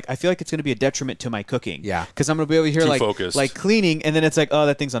point where I'm like, I feel like it's going to be a detriment to my cooking. Yeah. Because I'm going to be over here Too like focused. like cleaning, and then it's like, oh,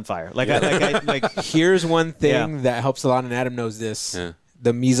 that thing's on fire. Like like Here's one thing Yeah. that helps a lot, and Adam knows this: Yeah.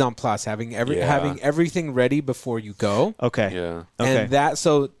 the mise en place, having everything ready before you go. okay. Yeah. Okay. And that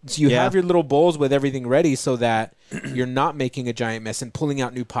so you Yeah. have your little bowls with everything ready, so that you're not making a giant mess and pulling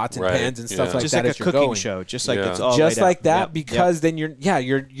out new pots and Right. pans and stuff Yeah. like just that like as a you're cooking going. show, just like Yeah. it's all Just laid out. like that, Yep. because then you're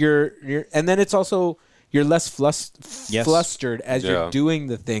and then it's also you're less Yes. flustered as Yeah. you're doing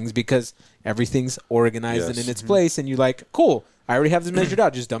the things because everything's organized and Yes. in its place, and you're like, cool, I already have this measured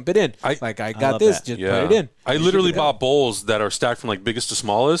out, just dump it in. I got love this, that. just Yeah. put it in. I You literally should be done. bought bowls that are stacked from like biggest to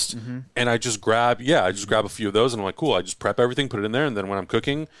smallest, and I just grab a few of those, and I'm like, cool. I just prep everything, put it in there, and then when I'm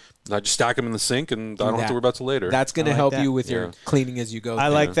cooking, I just stack them in the sink, and I don't have to worry about it till later. That's going I to like help that. you with Yeah. your cleaning as you go. I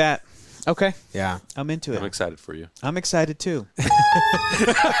thing. like that. Okay. Yeah. I'm into I'm it. excited for you. I'm excited too.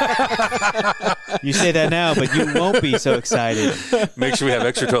 You say that now, but you won't be so excited. Make sure we have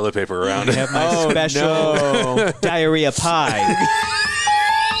extra toilet paper around. I have my Oh, special no. diarrhea pie.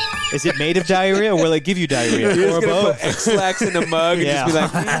 Is it made of diarrhea, or will it give you diarrhea? You're Or just going to both? put X-Lax in a mug and Yeah.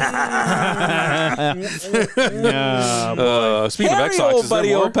 just be like, No. Speaking of Harry, X-Lax, old is there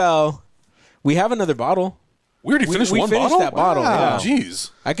buddy, more? old pal. We have another bottle. We already finished one bottle? that bottle. Wow. Yeah.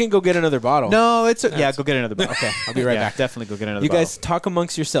 Jeez. I can go get another bottle. No, it's yeah. Go get another bottle. Okay, I'll be right back. Definitely go get another. You bottle. guys talk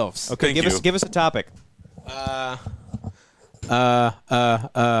amongst yourselves. Okay, Thank you. give us a topic.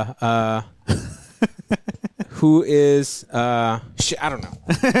 Who is I don't know.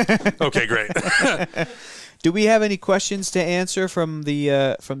 Okay, great. Do we have any questions to answer from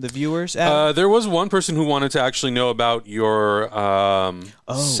the viewers? Adam? There was one person who wanted to actually know about your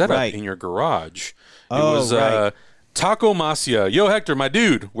setup right. in your garage. It Oh, was right. Taco Masia. Yo, Hector, my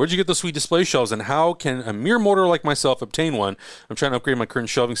dude, where'd you get those sweet display shelves, and how can a mere mortal like myself obtain one? I'm trying to upgrade my current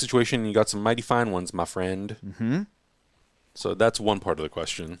shelving situation, and you got some mighty fine ones, my friend. Mm-hmm. So that's one part of the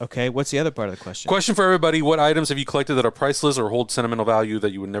question. Okay, what's the other part of the question? Question for everybody: what items have you collected that are priceless or hold sentimental value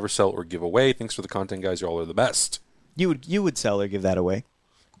that you would never sell or give away? Thanks for the content, guys. You all are the best. You would sell or give that away?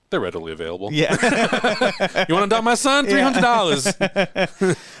 They're readily available. Yeah. You want to adopt my son?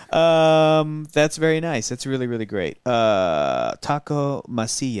 $300. That's very nice. That's really, really great. Taco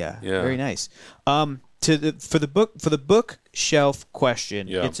Masia. Yeah. Very nice. For the bookshelf question,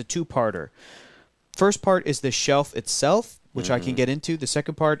 Yeah. it's a two-parter. First part is the shelf itself, which I Mm-hmm. can get into. The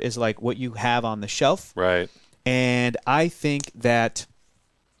second part is like what you have on the shelf. Right. And I think that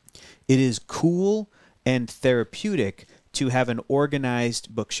it is cool and therapeutic to have an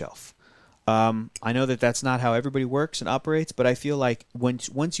organized bookshelf. I know that that's not how everybody works and operates, but I feel like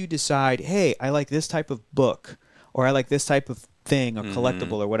once you decide, hey, I like this type of book, or I like this type of thing, or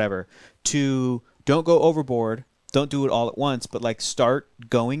collectible, or whatever, to don't go overboard, don't do it all at once, but like start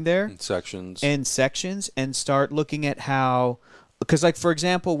going there Sections. and sections and start looking at how, because like for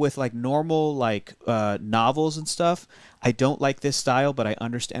example with like normal like novels and stuff, I don't like this style, but I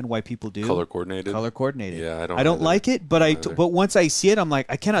understand why people do. Color coordinated. Color coordinated. Yeah, I don't I don't either. like it, but but once I see it, I'm like,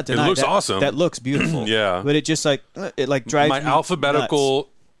 I cannot deny looks that, awesome. That looks beautiful. Yeah. but it just like it like drives My me alphabetical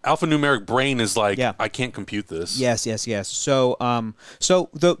alphanumeric brain is like, Yeah. I can't compute this. Yes. So, so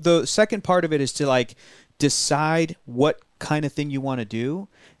the second part of it is to like decide what kind of thing you want to do,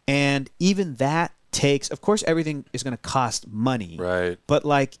 and even that takes. Of course, everything is going to cost money, Right. But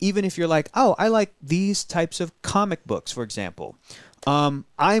like, even if you're like, oh, I like these types of comic books, for example. I'm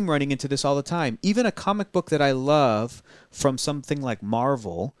running into this all the time. Even a comic book that I love from something like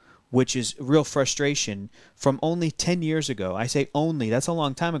Marvel, which is real frustration, from only 10 years ago. I say only, that's a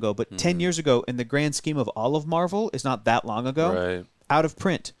long time ago, but 10 years ago in the grand scheme of all of Marvel is not that long ago. Right. Out of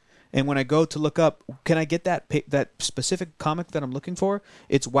print. And when I go to look up, can I get that specific comic that I'm looking for?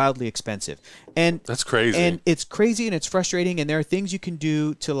 It's wildly expensive. And That's crazy. And it's crazy and it's frustrating, and there are things you can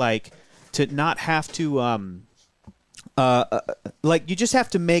do to like to not have to like you just have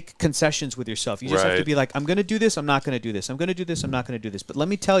to make concessions with yourself. You just have to Right. be like, I'm going to do this, I'm not going to do this. I'm going to do this, I'm not going to do this. But let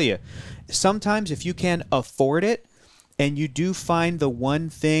me tell you, sometimes if you can afford it and you do find the one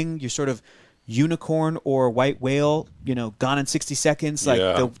thing, you're sort of unicorn or white whale, Gone in 60 Seconds, like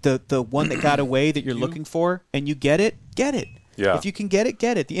Yeah. the one that got away that you're looking for, and you get it, get it. Yeah. If you can get it,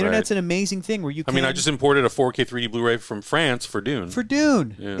 get it. The internet's Right. an amazing thing where you I can. mean, I just imported a 4K 3D Blu-ray from France for Dune. For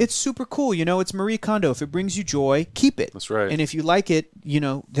Dune. Yeah. It's super cool. It's Marie Kondo. If it brings you joy, keep it. That's right. And if you like it,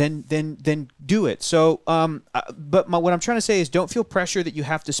 then do it. So, but what I'm trying to say is, don't feel pressure that you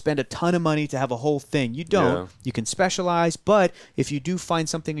have to spend a ton of money to have a whole thing. You don't. Yeah. You can specialize, but if you do find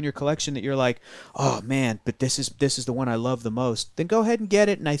something in your collection that you're like, oh man, but this is the one I love the most, then go ahead and get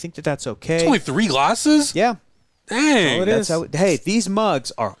it. And I think that that's okay. It's only 3 glasses? Yeah. Dang. That's how. Hey, these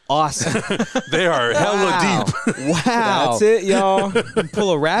mugs are awesome. They are hella Wow. deep. Wow. That's it, y'all. You can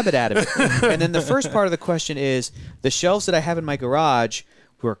pull a rabbit out of it. And then the first part of the question is the shelves that I have in my garage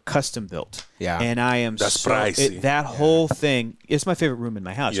were custom built. Yeah. And I am That's pricey. that whole thing. It's my favorite room in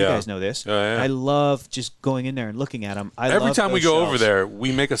my house. You Yeah. guys know this. Oh, yeah. I love just going in there and looking at them. Every time we go over there,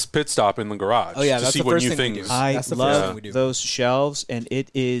 we make a pit stop in the garage Oh, yeah, to that's see the what first new thing we things. do. I That's the first thing love we do. those shelves, and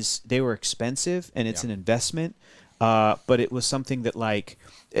they were expensive, and it's Yeah. an investment. But it was something that, like,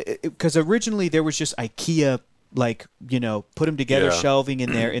 because originally there was just IKEA, like, put them together Yeah. shelving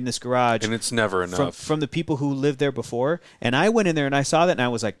in there in this garage. And it's never enough. From the people who lived there before. And I went in there and I saw that and I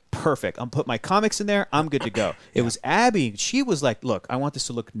was like, perfect. I'm put my comics in there. I'm good to go. It was Abby. She was like, look, I want this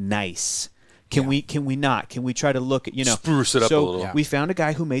to look nice. Can we not? Can we try to look at, Spruce it up a so little. Yeah. we found a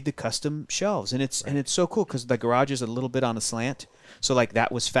guy who made the custom shelves, and it's so cool because the garage is a little bit on a slant. So like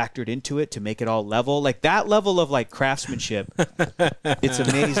that was factored into it to make it all level. Like that level of like craftsmanship. It's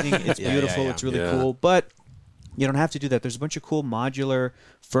amazing. It's beautiful. yeah. It's really Yeah. cool. But you don't have to do that. There's a bunch of cool modular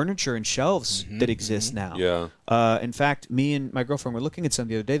furniture and shelves that exist now. Yeah. In fact, me and my girlfriend were looking at some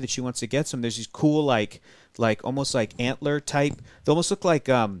the other day that she wants to get some. There's these cool like almost like antler type. They almost look like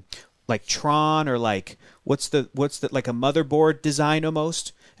Tron, or like what's the like a motherboard design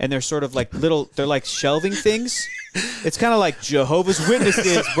almost. And they're sort of like they're like shelving things. It's kind of like Jehovah's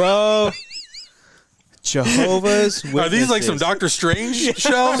Witnesses, bro. Jehovah's Witnesses. Are these like some Doctor Strange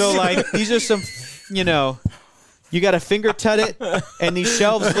shelves? So like these are some, you got to finger tut it, and these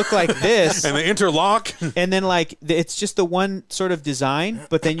shelves look like this, and they interlock. and then like it's just the one sort of design,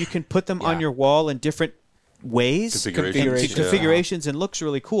 but then you can put them on Yeah. your wall in different ways, Configurations. and configurations, and looks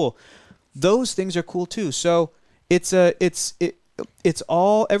really cool. Those things are cool too. So it's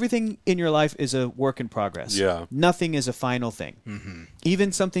all, everything in your life is a work in progress. Yeah. Nothing is a final thing.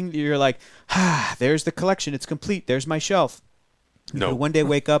 Even something that you're like, there's the collection, it's complete. There's my shelf. You No. could one day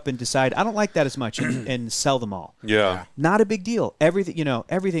wake up and decide I don't like that as much and sell them all. Yeah. Not a big deal.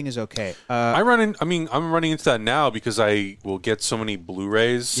 Everything is okay. I'm running into that now because I will get so many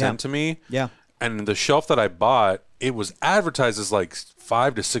Blu-rays sent to me. Yeah. And the shelf that I bought, it was advertised as like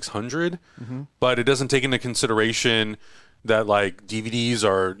 500 to 600, but it doesn't take into consideration that like DVDs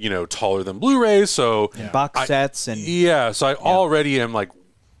are, taller than Blu-rays. So Box sets and so I already am like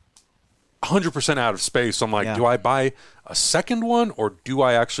 100% out of space. So I'm like, Yeah. do I buy a second one, or do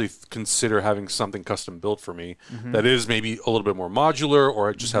I actually consider having something custom built for me that is maybe a little bit more modular, or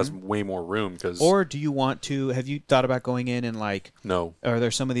it just has way more room? Because or do you want to? Have you thought about going in and like? no, Are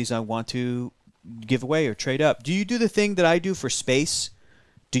there some of these I want to give away or trade up? Do you do the thing that I do for space?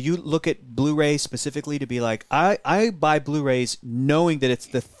 Do you look at Blu-ray specifically to be like, I buy Blu-rays knowing that it's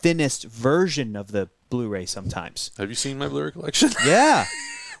the thinnest version of the Blu-ray sometimes? have you seen my Blu-ray collection? Yeah.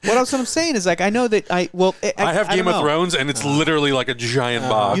 What else I'm saying is like, I know that I I have Game don't of know. Thrones, and it's literally like a giant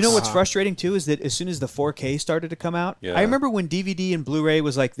box. You know what's frustrating too is that as soon as the 4K started to come out, Yeah. I remember when DVD and Blu-ray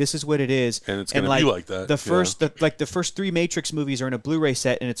was like, this is what it is, And it's gonna be like that, The yeah. first, the first 3 Matrix movies are in a Blu-ray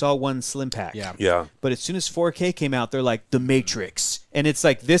set, and it's all one slim pack. Yeah. Yeah. But as soon as 4K came out, they're like, the Matrix and it's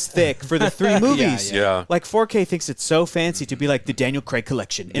like this thick for the 3 movies. Yeah. Like 4K thinks it's so fancy to be like the Daniel Craig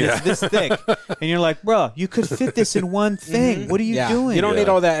collection, and it's this thick, and you're like, bro, you could fit this in one thing. What are you doing? You don't need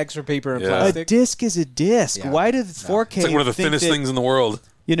all that extra paper and Yeah. plastic. A disc is a disc. Yeah. Why does 4K? It's like one of the think thinnest that, things in the world.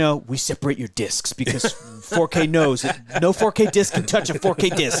 You know, we separate your discs because 4K knows that no 4K disc can touch a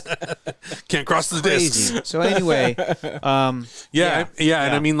 4K disc. Can't cross the discs. Crazy. So anyway, Yeah,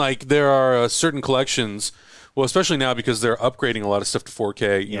 and I mean, like, there are certain collections. Well, especially now because they're upgrading a lot of stuff to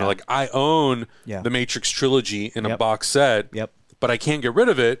 4K. You know, like I own the Matrix trilogy in a box set. Yep. But I can't get rid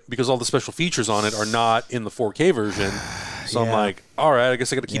of it because all the special features on it are not in the 4K version. So I'm like, all right, I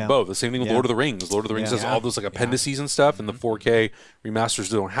guess I got to keep both. The same thing with Lord of the Rings. Lord of the Rings has all those like appendices and stuff, and the 4K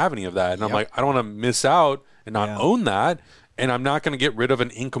remasters don't have any of that. And I'm like, I don't want to miss out and not own that. And I'm not going to get rid of an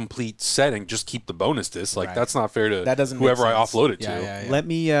incomplete set and just keep the bonus disc. Like that's not fair to whoever I offload it to. let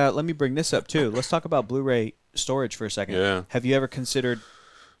me bring this up too. Let's talk about Blu-ray storage for a second. Yeah. Have you ever considered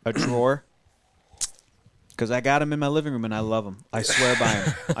a drawer? Because I got them in my living room and I love them. I swear by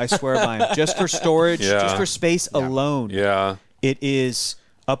them. I swear by them. Just for storage, just for space alone. Yeah. It is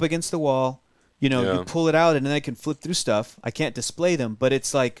up against the wall. You know, you pull it out and then I can flip through stuff. I can't display them, but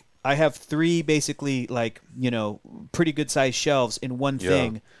it's like I have 3 basically like, you know, pretty good sized shelves in one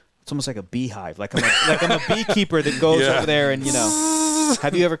thing. It's almost like a beehive. Like I'm a beekeeper that goes over there and, you know.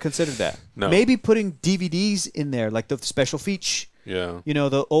 Have you ever considered that? No. Maybe putting DVDs in there, like the special feature. Yeah. You know,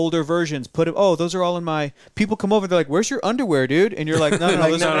 the older versions. Put it. Oh, those are all in my. People come over. They're like, "Where's your underwear, dude?" And you're like, "No,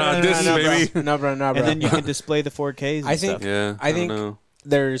 this baby." No, bro. And then you can display the 4Ks. And I think. stuff. Yeah. I think don't know.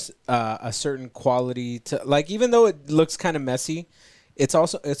 there's a certain quality to, like, even though it looks kind of messy, it's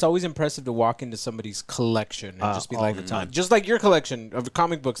always impressive to walk into somebody's collection and just be all like, the time. just like your collection of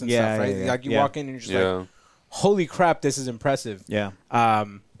comic books and stuff, right? Like you walk in and you're just like, holy crap, this is impressive. Yeah.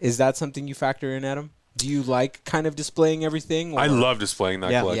 Is that something you factor in, Adam? Do you like kind of displaying everything? I love displaying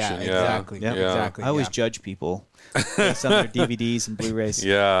that collection. Exactly. Exactly. I always judge people based on their DVDs and Blu-rays.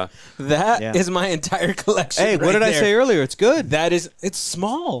 Yeah. That is my entire collection. Hey, what did I say earlier? It's good. It's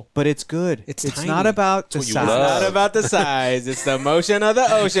small, but it's good. It's It's tiny. not about the what you size. love. It's not about the size. It's the motion of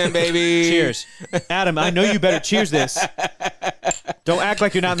the ocean, baby. Cheers. Adam, I know you better cheers this. Don't act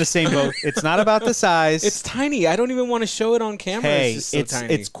like you're not in the same boat. It's not about the size. It's tiny. I don't even want to show it on camera. hey, it's just so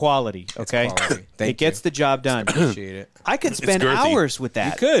tiny. it's quality, okay? quality. It Thank gets you. the job done. Appreciate it. I could spend girthy. hours with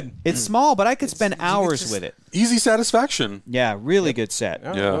that. You could. It's small, but I could spend hours just- with it. Easy satisfaction. Yeah, really good set.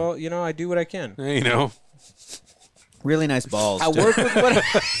 Oh, Yeah. Well, you know, I do what I can. You know. Really nice balls. I too. work with what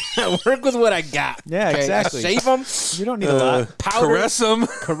I work with what I got. Yeah, Okay? exactly. Shave them, You don't need a lot. powder, Caress them.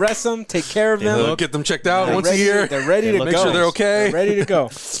 caress them, take care of them. Get them checked out They're once a ready- year. They're ready to look go. Make sure they're okay. They're ready to go.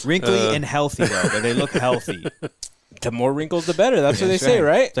 Wrinkly and healthy, though. But they look healthy. The more wrinkles, the better. That's what they say,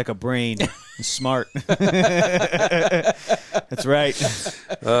 right? It's like a brain. It's smart. That's right.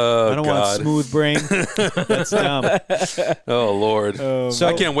 Oh, I don't God. want smooth brain. That's dumb. Oh Lord. So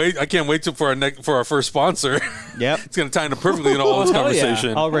I can't wait. I can't wait for our first sponsor. Yep. It's going to tie into perfectly into all this hell yeah.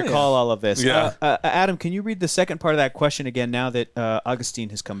 conversation. I'll recall all of this. Yeah. Adam, can you read the second part of that question again now that Augustine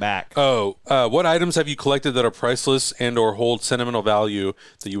has come back? What items have you collected that are priceless and or hold sentimental value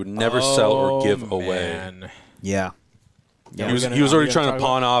that you would never sell or give away? Man. Yeah. He was already trying to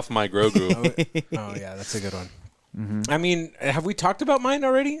pawn off my Grogu. Oh yeah, that's a good one. I mean, have we talked about mine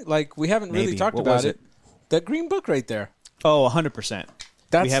already? Like, we haven't really Maybe. talked What about was it. That green book right there. Oh, 100%.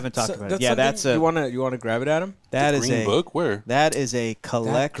 We haven't talked about it. Yeah, that's a. You want to grab it, Adam? That is Green a book? Where? That is a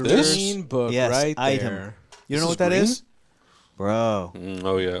collector's This? Green book yes, right item. there. You don't know This what that is is, bro?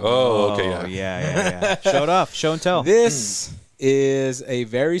 Oh yeah. Oh okay. Oh, Yeah. yeah. Show it off. Show and tell. This is a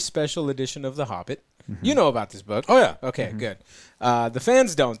very special edition of The Hobbit. You know about this book. Oh yeah. Okay, good. The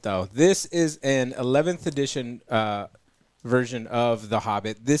fans don't, though. This is an 11th edition version of The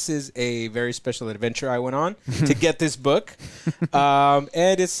Hobbit. This is a very special adventure I went on to get this book. And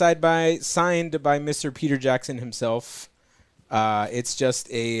it's signed by Mr. Peter Jackson himself. It's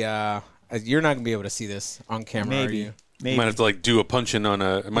just a... you're not going to be able to see this on camera, are you? Maybe. Might have to like do a punch in on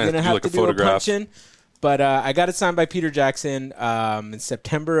a. I might I'm have gonna to do like a photograph. punch-in, but I got it signed by Peter Jackson in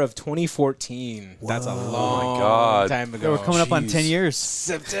September of 2014. That's a long God. time ago. We're coming up on Jeez. 10 years.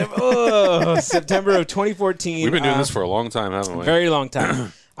 September of 2014. We've been doing this for a long time, haven't we? very long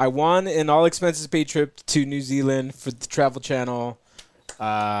time. I won an all expenses paid trip to New Zealand for the Travel Channel.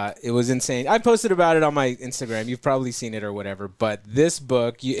 It was insane. I posted about it on my Instagram. You've probably seen it or whatever. But this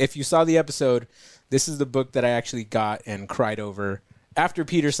book, if you saw the episode, this is the book that I actually got and cried over after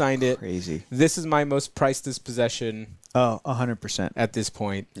Peter signed it. Crazy. This is my most priceless possession Oh, 100%. at this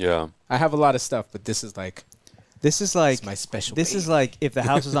point. Yeah. I have a lot of stuff, but this is like This is like It's my special This baby. is like if the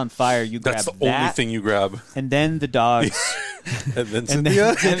house is on fire, you grab That's the that, only thing you grab. and then the dogs, And then and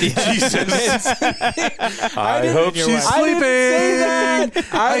then Cynthia. Jesus. I hope your she's wife. I sleeping. didn't say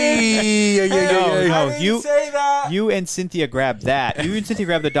that. I didn't- No, I didn't you- say that. you and Cynthia grab that. You and Cynthia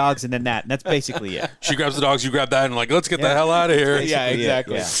grab the dogs, and then that. And that's basically it. She grabs the dogs, you grab that, and like, let's get the hell out of here. Yeah,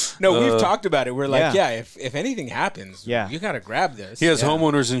 exactly. Yeah. No, we've talked about it. We're like, Yeah. if anything happens, Yeah. you gotta grab this. He has Yeah.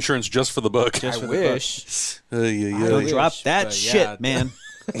 homeowners insurance just for the book. I wish. Don't wish, drop that but shit, yeah. man.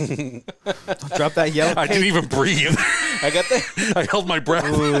 Don't drop that yellow I cake. didn't even breathe. I got that. I held my breath.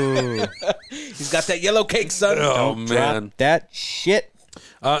 Ooh, He's got that yellow cake, son. Oh, drop man. that shit.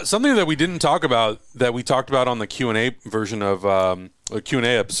 Something that we didn't talk about that we talked about on the Q&A version of a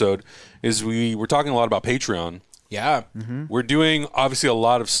Q&A episode is we were talking a lot about Patreon. Yeah. We're doing obviously a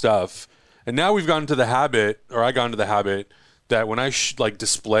lot of stuff, and now we've gotten to the habit, or I got into the habit, that when I like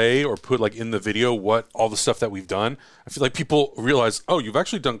display or put like in the video what all the stuff that we've done, I feel like people realize, oh, you've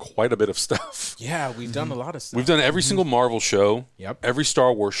actually done quite a bit of stuff. Yeah, we've done a lot of stuff. We've done every single Marvel show, Yep. every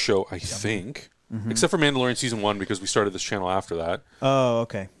Star Wars show, I think, except for Mandalorian season 1 because we started this channel after that. Oh,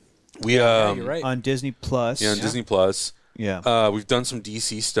 okay. We Yeah, you're right. On Disney Plus. yeah, on Disney Plus. Yeah. We've done some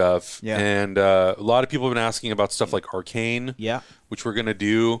DC stuff, Yeah. and a lot of people have been asking about stuff like Arcane, Yeah. which we're gonna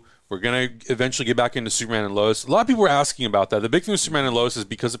do. We're gonna eventually get back into Superman and Lois. A lot of people were asking about that. The big thing with Superman and Lois is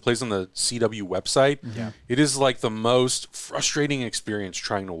because it plays on the CW website. Yeah. It is like the most frustrating experience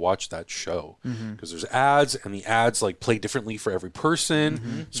trying to watch that show because there's ads, and the ads like play differently for every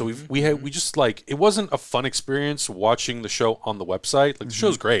person. So we just like it wasn't a fun experience watching the show on the website. Like the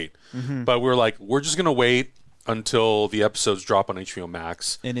show's great, but we were like, we're just gonna wait until the episodes drop on HBO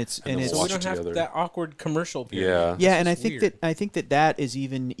Max. And it's then and it's so we watch don't it have together. that awkward commercial period. Yeah. yeah, and I It's think weird. that is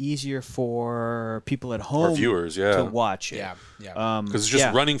even easier for people at home, viewers, yeah. to watch it. Yeah, yeah. Because it's just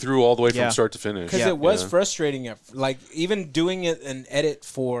yeah. running through all the way from Yeah. start to finish. Because it was Yeah. frustrating. Like even doing it an edit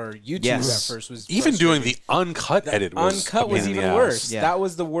for YouTube Yes. at first was Even doing frustrating. the uncut edit was uncut a was pain in the even ass. worse. Yeah. That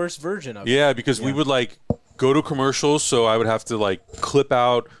was the worst version of it. Yeah, because we would like go to commercials, so I would have to like clip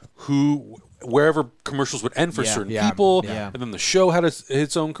out wherever commercials would end for Yeah. certain Yeah. people, Yeah. and then the show had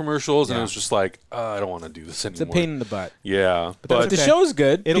its own commercials, and it Yeah. was just like I don't want to do this It's a anymore. pain in the butt. Yeah, But but the okay. show's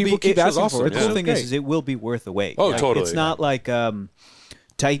good. It'll People be keep it- asking awesome, for it. The yeah. cool It's thing great. is it will be worth the wait. Oh, Like, totally. It's not like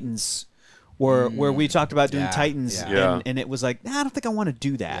Titans, where we talked about doing Yeah, Titans, yeah. and it was like, nah, I don't think I want to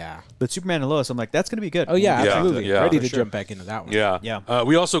do that. Yeah. But Superman and Lois, I'm like, that's going to be good. Oh yeah, Yeah, absolutely. yeah. Ready For to sure. jump back into that one. yeah, Yeah.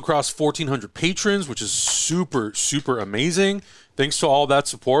 we also crossed 1,400 patrons, which is super, super amazing. Thanks to all that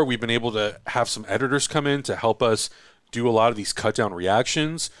support, we've been able to have some editors come in to help us do a lot of these cut down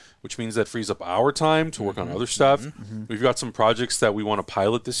reactions, which means that frees up our time to work on other stuff. We've got some projects that we want to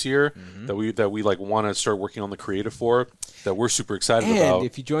pilot this year that we like want to start working on the creative for, that we're super excited And about.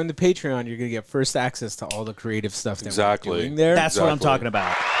 if you join the Patreon, you're gonna get first access to all the creative stuff that Exactly. we're doing there. That's what I'm Exactly. talking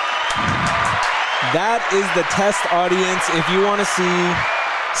about. That is the test audience. If you want to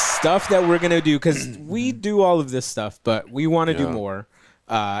see stuff that we're gonna do, because we do all of this stuff, but we want to do Yeah. more.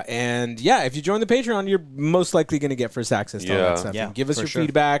 And yeah, if you join the Patreon, you're most likely going to get first access to all Yeah. that stuff. Yeah, And give us for your sure.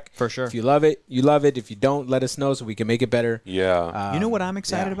 feedback. For sure. If you love it, you love it. If you don't, let us know so we can make it better. Yeah, You know what I'm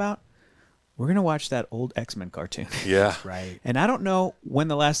excited yeah. about? We're going to watch that old X-Men cartoon. yeah. Right. And I don't know when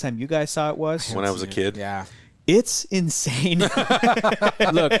the last time you guys saw it was. When I was a kid, Yeah. It's insane. Look,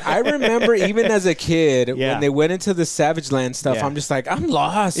 I remember even as a kid Yeah. when they went into the Savage Land stuff, Yeah. I'm just like, I'm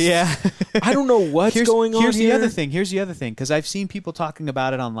lost. yeah. I don't know what's going on Here's here. the other thing. Here's the other thing. Because I've seen people talking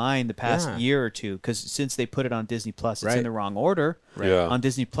about it online the past Yeah. year or two. Because since they put it on Disney Plus, it's Right. in the wrong order Yeah. on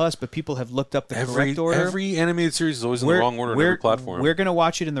Disney Plus. But people have looked up the every correct order. every animated series is always in the wrong order on every platform. We're going to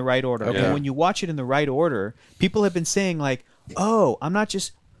watch it in the right order. Okay. And when you watch it in the right order, people have been saying like, "Oh, I'm not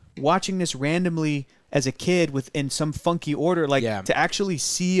just watching this randomly as a kid in some funky order." Like Yeah. to actually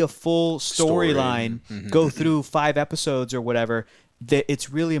see a full storyline go through 5 episodes or whatever. It's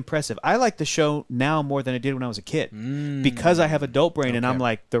really impressive. I like the show now more than I did when I was a kid because I have adult brain and I'm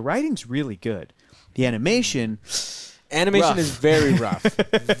like, the writing's really good. The animation, Animation rough. is very rough.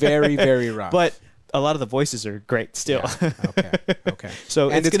 Very, very rough. but a lot of the voices are great still. okay. Okay. So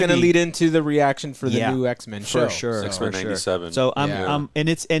and it's gonna going to be- lead into the reaction for the Yeah. new X-Men show. For sure, So- X-Men for sure. 97. So Yeah.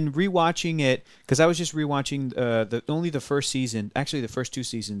 and rewatching it because I was just rewatching only the first season, actually the first 2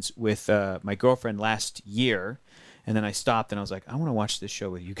 seasons with my girlfriend last year, and then I stopped and I was like, I want to watch this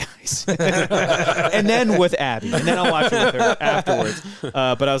show with you guys, and then with Abby, and then I'll watch it with her afterwards.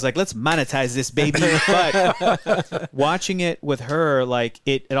 But I was like, let's monetize this baby. But watching it with her, like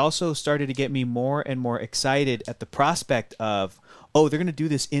it also started to get me more and more excited at the prospect of oh, they're going to do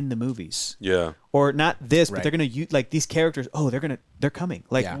this in the movies. Yeah. Or not this, but Right. they're going to use like these characters. Oh, they're coming.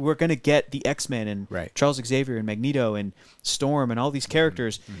 Like Yeah. we're going to get the X-Men and Right. Charles Xavier and Magneto and Storm and all these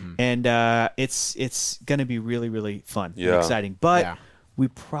characters, and it's going to be really, really fun Yeah. and exciting. But Yeah. we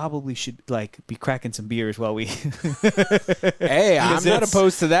probably should like be cracking some beers while we. Hey, I'm not it's-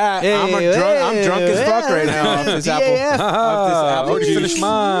 opposed to that. Hey, I'm drunk as fuck right now off this apple. DAF. Off this I apple already juice. finished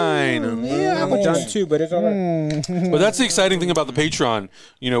mine. Yeah, I'm done too, but it's all right. But that's the exciting thing about the Patreon.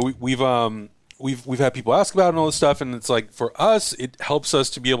 You know, we've had people ask about it and all this stuff, and it's like for us, it helps us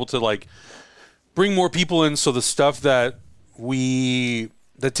to be able to like bring more people in. So the stuff that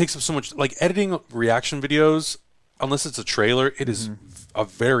takes up so much, like editing reaction videos, unless it's a trailer, it is a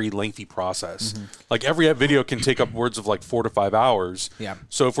very lengthy process. Like every video can take upwards of like 4 to 5 hours. Yeah.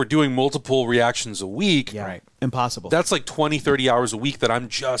 So if we're doing multiple reactions a week, Yeah. Right. Impossible. that's like 20, 30 hours a week that I'm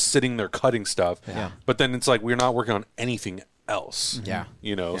just sitting there cutting stuff. Yeah. But then it's like we're not working on anything else. Yeah.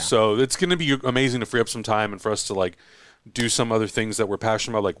 You know, Yeah. so it's going to be amazing to free up some time and for us to like do some other things that we're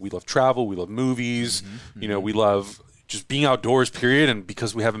passionate about. Like we love travel, we love movies, you know, we love just being outdoors, period. And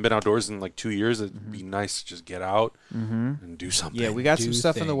because we haven't been outdoors in like 2 years, it'd be nice to just get out and do something. Yeah, we got Do some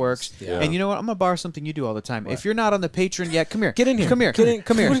stuff in the things. works. Yeah. And you know what? I'm gonna borrow something you do all the time. If you're not on the Patreon yet, come here. Get in here. Come here. Get in.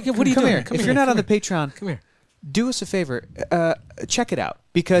 Come here. What are you come doing? here. Come if here. you're not Come on the Patreon, Come here. do us a favor. Check it out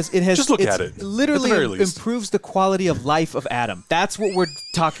because it has Just look it's at it, at the Literally very least. improves the quality of life of Adam. That's what we're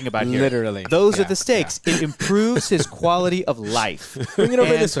talking about here. Literally. those are Yeah, the stakes. It improves his quality of life. Bring it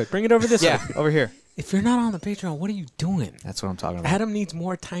over And- this way. Bring it over this Yeah, way. over here. If you're not on the Patreon, what are you doing? That's what I'm talking about. Adam needs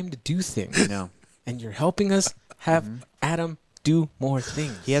more time to do things. No, And you're helping us have Adam do more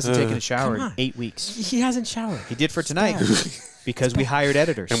things. he hasn't taken a shower come in on. 8 weeks. He hasn't showered. He did for tonight because we hired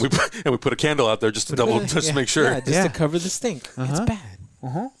editors. And we put a candle out there just to to make sure. Yeah, just Yeah. to cover the stink. It's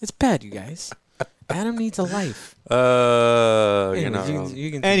bad. It's bad, you guys. Adam needs a life. You Anyways, know.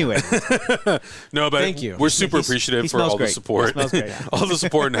 you can Anyway, No, but Thank you. we're super He appreciative for smells all the great. support, He smells great. all the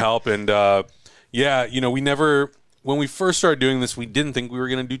support and help. And yeah, you know, when we first started doing this, we didn't think we were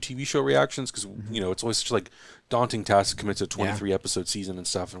going to do TV show reactions because you know it's always such like daunting task to commit to a 23 episode season and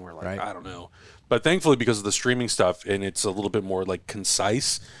stuff, and we're like, Right. I don't know. But thankfully, because of the streaming stuff and it's a little bit more like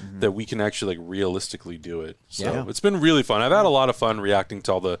concise, that we can actually like realistically do it. So Yeah. it's been really fun. I've had a lot of fun reacting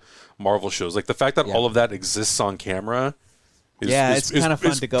to all the Marvel shows. Like the fact that all of that exists on camera. it's kind of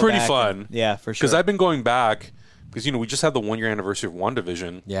fun to go pretty back fun. and- yeah, for sure. Because I've been going back because you know we just had the 1 year anniversary of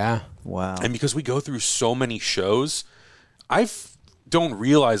WandaVision, Yeah. Wow. and because we go through so many shows, don't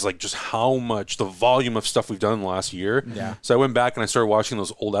realize like just how much the volume of stuff we've done in the last year. Yeah. So I went back and I started watching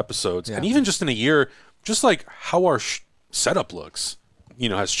those old episodes, and even just in a year, just like how our setup looks, you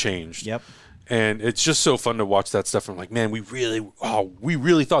know, has changed. Yep. And it's just so fun to watch that stuff. I'm like, man, we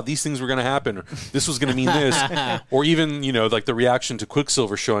really thought these things were going to happen, or this was going to mean this, or even you know, like the reaction to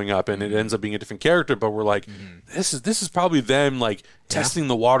Quicksilver showing up, and it ends up being a different character. But we're like, this is probably them like testing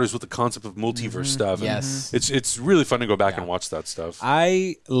the waters with the concept of multiverse stuff. And Yes. it's really fun to go back and watch that stuff.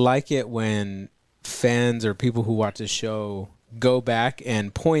 I like it when fans or people who watch the show go back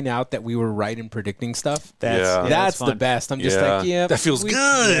and point out that we were right in predicting stuff. That's the fun. best. I'm just Yeah. like, yeah, That feels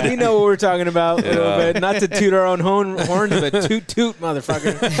good. We know what we're talking about a little bit. Not to toot our own horns, but toot toot,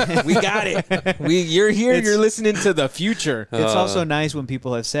 motherfucker. We got it. You're here. You're listening to the future. It's also nice when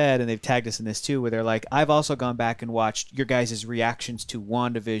people have said, and they've tagged us in this too, where they're like, I've also gone back and watched your guys' reactions to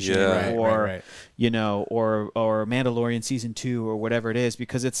WandaVision Yeah. Right, or, right. you know, or Mandalorian season 2 or whatever it is,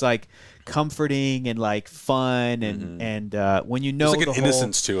 because it's like comforting and like fun and when you know There's like the an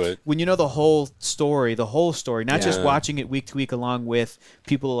innocence to it. when you know the whole story, not just Yeah. watching it week to week along with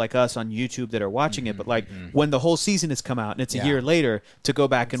people like us on YouTube that are watching it, but like when the whole season has come out and it's a Yeah. year later to go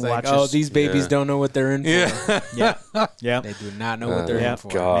back and It's like, watch. oh, us- these babies Yeah. don't know what they're in for. yeah, yeah. They do not know what they're Yeah. in for.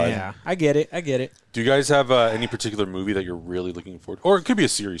 God. Yeah, I get it. Do you guys have any particular movie that you're really looking forward to? Or it could be a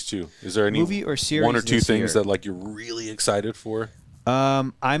series too. Is there any Movie or series one or two this things year? that like you're really excited for?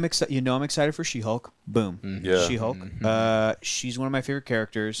 I'm excited. You know, I'm excited for She-Hulk. Boom. Yeah. She-Hulk. She's one of my favorite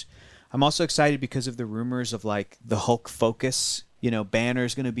characters. I'm also excited because of the rumors of like the Hulk focus. You know,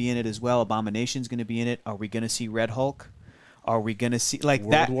 Banner's going to be in it as well. Abomination's going to be in it. Are we going to see Red Hulk? Are we going to see like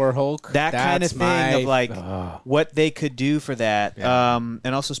World that? War Hulk. That kind of That's thing of like my- what they could do for that. Yeah.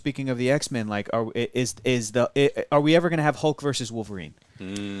 And also speaking of the X-Men, like are we ever going to have Hulk versus Wolverine?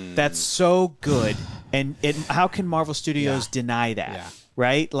 That's so good. And how can Marvel Studios deny that? Yeah.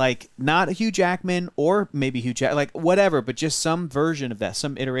 Right? Like not Hugh Jackman or maybe Hugh Jack, like whatever, but just some version of that,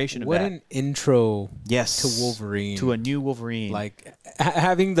 some iteration of What that. an intro Yes. to Wolverine. To a new Wolverine. Like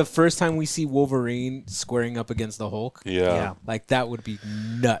having the first time we see Wolverine squaring up against the Hulk. Yeah. Yeah. Like that would be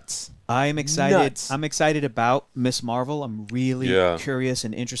nuts. I'm excited. Nuts. I'm excited about Miss Marvel. I'm really curious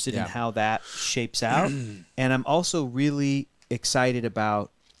and interested in how that shapes out, and I'm also really excited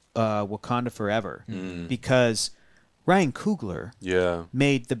about Wakanda Forever because Ryan Coogler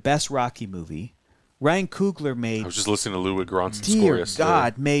made the best Rocky movie. Ryan Coogler made. I was just listening to Ludwig Göransson's score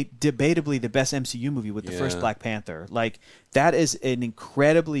yesterday. Made debatably the best MCU movie with the first Black Panther. Like, that is an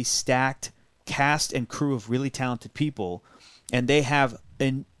incredibly stacked cast and crew of really talented people, and they have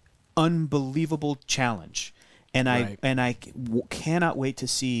an unbelievable challenge. And I cannot wait to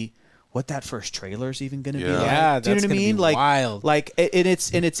see what that first trailer is even going to be like. Yeah, do you know what I mean? Like, wild. Like, and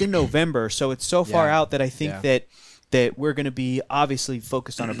it's in November, so it's so far out that I think that we're going to be obviously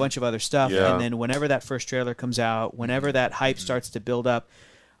focused on a bunch of other stuff. Yeah. And then whenever that first trailer comes out, whenever that hype starts to build up,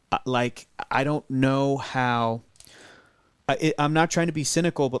 like, I don't know how. I'm not trying to be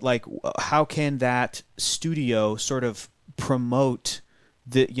cynical, but like, how can that studio sort of promote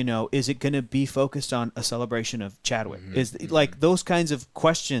the, is it going to be focused on a celebration of Chadwick? Is like those kinds of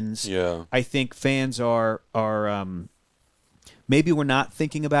questions. Yeah. I think fans are maybe we're not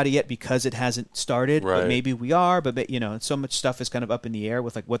thinking about it yet because it hasn't started, but maybe we are. But so much stuff is kind of up in the air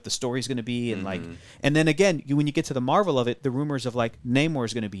with like what the story's going to be, and like, and then again, when you get to the Marvel of it, the rumors of like Namor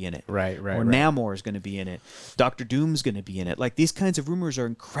is going to be in it, or Namor is going to be in it, Doctor Doom's going to be in it. Like, these kinds of rumors are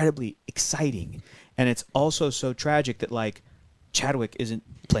incredibly exciting, and it's also so tragic that like Chadwick isn't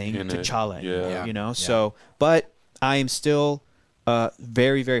playing T'Challa anymore, So, but I am still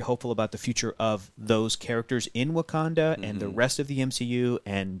very, very hopeful about the future of those characters in Wakanda and the rest of the MCU.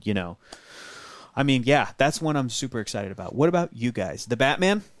 And, I mean, that's one I'm super excited about. What about you guys? The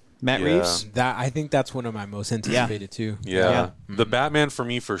Batman? Matt Reeves? I think that's one of my most anticipated too. Yeah. The Batman for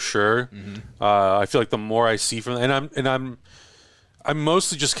me, for sure. I feel like the more I see from, I'm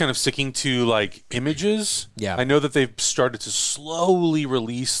mostly just kind of sticking to like images. Yeah. I know that they've started to slowly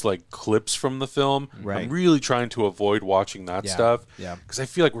release like clips from the film. Right. I'm really trying to avoid watching that stuff. Yeah. Because I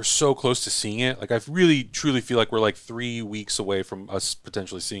feel like we're so close to seeing it. Like, I really, truly feel like we're like 3 weeks away from us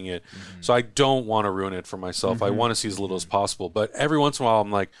potentially seeing it. So I don't want to ruin it for myself. I want to see as little as possible. But every once in a while,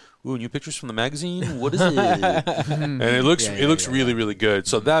 I'm like, ooh, new pictures from the magazine? What is it? And it looks really, really good.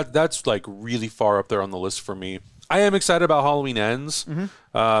 So that's like really far up there on the list for me. I am excited about Halloween Ends,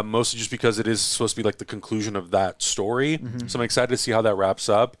 mostly just because it is supposed to be like the conclusion of that story. So I'm excited to see how that wraps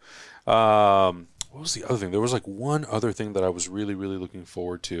up. What was the other thing? There was like one other thing that I was really, really looking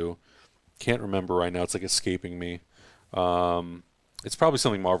forward to. Can't remember right now. It's like escaping me. It's probably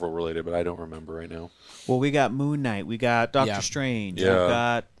something Marvel related, but I don't remember right now. Well, we got Moon Knight. We got Doctor Strange. Yeah. We've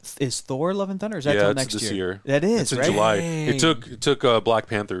got, is Thor Love and Thunder? Is that till next this year? That is, it's in right? July. It took Black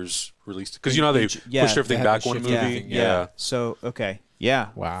Panther's release because how they pushed everything back one movie. Yeah. So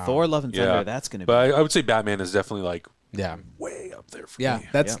Wow. Thor Love and Thunder. That's going to be. But I would say Batman is definitely like way up there for me.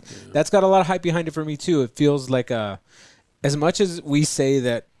 That's got a lot of hype behind it for me too. It feels like as much as we say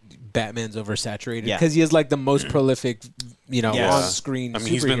that Batman's oversaturated because he is like the most prolific, on-screen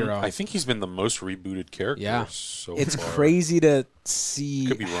superhero. I think he's been the most rebooted character. Yeah, so it's far. crazy to see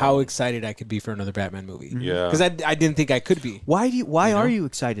how excited I could be for another Batman movie. Yeah, because I didn't think I could be. Why are you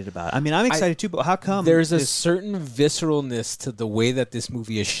excited about it? I mean, I'm excited too, but how come? There's a certain visceralness to the way that this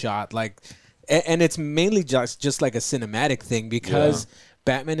movie is shot, like, and it's mainly just like a cinematic thing because.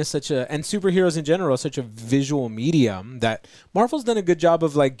 Batman is and superheroes in general are such a visual medium that Marvel's done a good job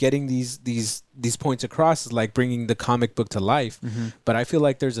of like getting these points across, like bringing the comic book to life. But I feel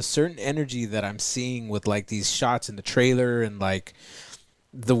like there's a certain energy that I'm seeing with like these shots in the trailer and like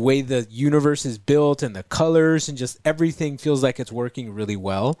the way the universe is built and the colors and just everything feels like it's working really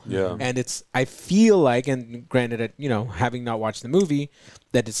well. Yeah. And I feel like, and granted, having not watched the movie,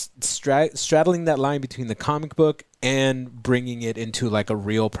 that it's straddling that line between the comic book and bringing it into like a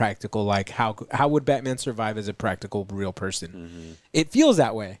real practical, like how would Batman survive as a practical real person? It feels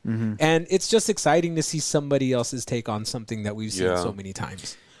that way. And it's just exciting to see somebody else's take on something that we've seen so many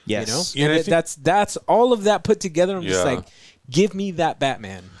times. Yes. And that's all of that put together. I'm just like, give me that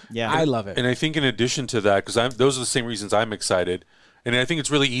Batman. Yeah. I love it. And I think in addition to that, because those are the same reasons I'm excited. And I think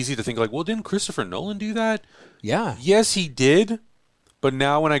it's really easy to think like, well, didn't Christopher Nolan do that? Yeah. Yes, he did. But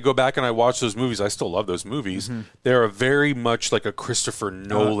now when I go back and I watch those movies, I still love those movies. They're very much like a Christopher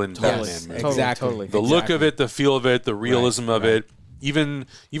Nolan Batman movie. Exactly. The look of it, the feel of it, the realism of it. Even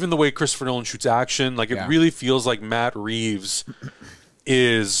the way Christopher Nolan shoots action, like it really feels like Matt Reeves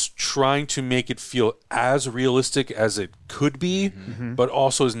is trying to make it feel as realistic as it could be, but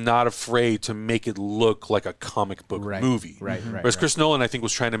also is not afraid to make it look like a comic book movie. Whereas Chris Nolan, I think,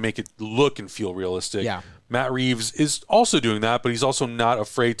 was trying to make it look and feel realistic. Yeah. Matt Reeves is also doing that, but he's also not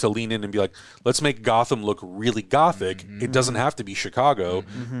afraid to lean in and be like, let's make Gotham look really gothic. It doesn't have to be Chicago.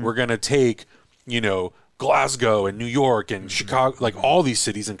 We're going to take, Glasgow and New York and Chicago, like all these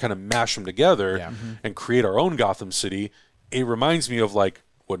cities, and kind of mash them together and create our own Gotham City. It reminds me of like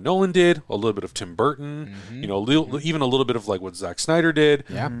what Nolan did, a little bit of Tim Burton, even a little bit of like what Zack Snyder did.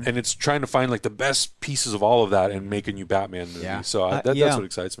 And it's trying to find like the best pieces of all of that and make a new Batman movie. So that's what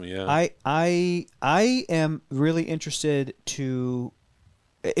excites me. Yeah. I am really interested to.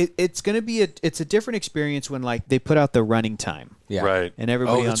 It's going to be it's a different experience when like they put out the running time. Yeah. Right. And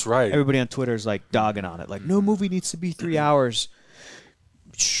everybody everybody on Twitter is like dogging on it. Like, no movie needs to be 3 hours.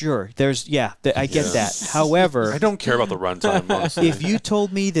 Sure. I get that. However, I don't care about the runtime, honestly. If you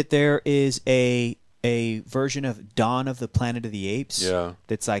told me that there is a version of Dawn of the Planet of the Apes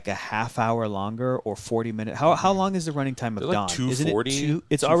that's like a half hour longer or 40 minutes. How long is the running time of Dawn? Like 240?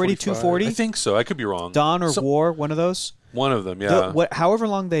 It's already 240? I think so. I could be wrong. Dawn or War, one of those? One of them, yeah. However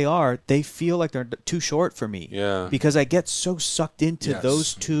long they are, they feel like they're too short for me. Yeah. Because I get so sucked into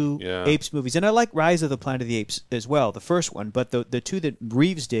those two Apes movies. And I like Rise of the Planet of the Apes as well, the first one, but the two that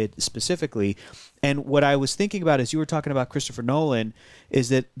Reeves did specifically. And what I was thinking about as you were talking about Christopher Nolan is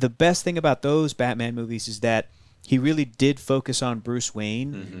that the best thing about those Batman movies is that he really did focus on Bruce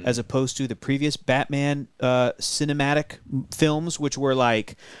Wayne as opposed to the previous Batman cinematic films, which were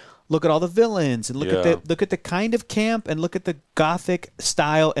like, look at all the villains and look at the kind of camp and look at the gothic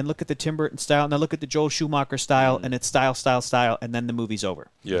style and look at the Tim Burton style and then look at the Joel Schumacher style and it's style and then the movie's over.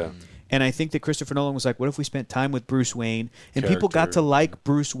 Yeah. And I think that Christopher Nolan was like, what if we spent time with Bruce Wayne and people got to like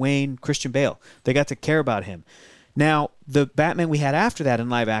Bruce Wayne, Christian Bale. They got to care about him. Now, the Batman we had after that in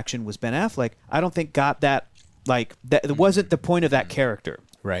live action was Ben Affleck. I don't think got that it wasn't the point of that character.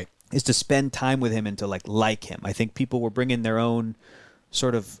 Right. Is to spend time with him and to like him. I think people were bringing their own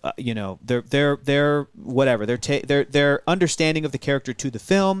sort of their whatever their understanding of the character to the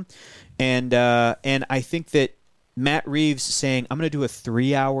film, and I think that Matt Reeves saying I'm going to do a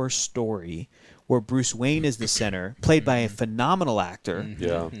 3-hour story where Bruce Wayne is the center, played by a phenomenal actor,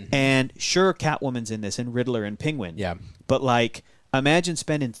 and sure Catwoman's in this and Riddler and Penguin, but like imagine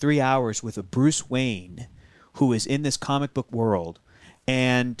spending 3 hours with a Bruce Wayne who is in this comic book world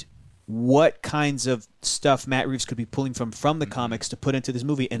and what kinds of stuff Matt Reeves could be pulling from the comics to put into this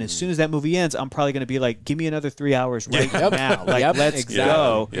movie. And as soon as that movie ends, I'm probably going to be like, give me another 3 hours right now. Like, let's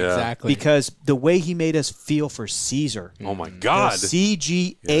go. Yeah. Exactly. Because the way he made us feel for Caesar. Oh, my God. The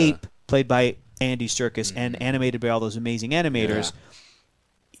CG ape played by Andy Serkis and animated by all those amazing animators.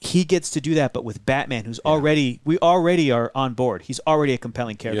 He gets to do that, but with Batman, who's we already are on board. He's already a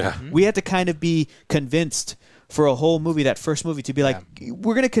compelling character. We had to kind of be convinced for a whole movie, that first movie, to be like,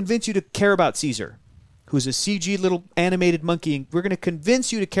 we're going to convince you to care about Caesar, who's a CG little animated monkey, and we're going to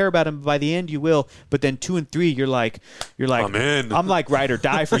convince you to care about him. By the end, you will. But then 2 and 3, you're like, I'm in. I'm like ride or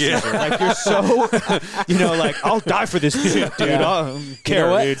die for Caesar. Like you're so, like I'll die for this shit, dude. I'll care,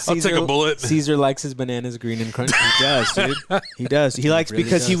 dude. I'll take a bullet. Caesar likes his bananas green and crunchy. He does, dude. He does. He likes really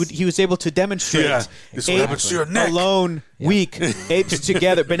because does. he was able to demonstrate This is what happens to your neck. alone, weak, apes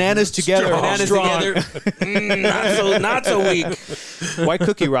together, bananas together, Bananas strong. together. not so weak. White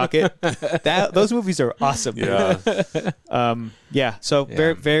Cookie Rocket. Those movies are awesome. Yeah. So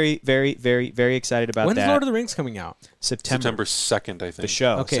very, very, very, very, very excited about When's that. Lord of the Rings coming out? September 2nd, I think. the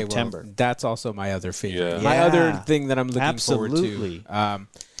show. Okay, September. well, that's also my other favorite. Yeah. My Yeah. other thing that I'm looking forward to.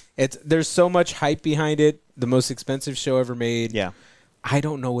 There's so much hype behind it. The most expensive show ever made. Yeah. I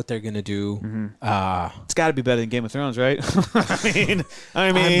don't know what they're gonna do. It's got to be better than Game of Thrones, right? I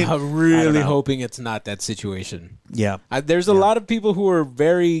I'm don't really know. hoping it's not that situation. Yeah. There's a lot of people who are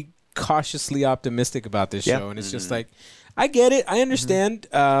very cautiously optimistic about this Yeah. show, and it's just like, I get it, I understand.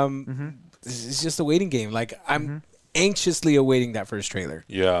 It's just a waiting game. Like I'm anxiously awaiting that first trailer.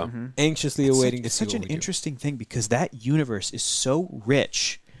 Yeah. Anxiously awaiting to It's see such what an we do. interesting thing because that universe is so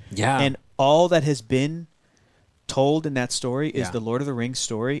rich. Yeah. And all that has been told in that story is Yeah. the Lord of the Rings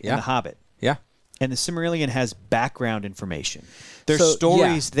story Yeah. and the Hobbit. Yeah. And the Silmarillion has background information. There's So,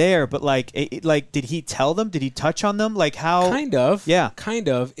 stories there, but like did he tell them? Did he touch on them? Like how? Kind of. Yeah. Kind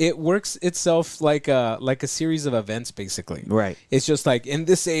of. It works itself like a series of events, basically. Right. It's just like in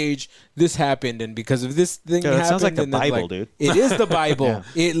this age, this happened, and because of this thing Dude, that happened. sounds like the and then, Bible, dude. It is the Bible.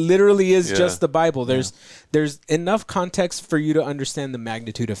 It literally is Yeah. just the Bible. There's enough context for you to understand the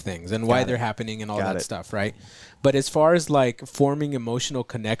magnitude of things and why they're happening and all Got that it. stuff, right? But as far as like forming emotional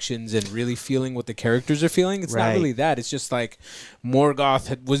connections and really feeling what the characters are feeling, it's not Right. really that. It's just like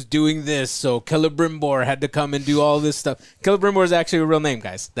Morgoth was doing this, so Celebrimbor had to come and do all this stuff. Celebrimbor is actually a real name,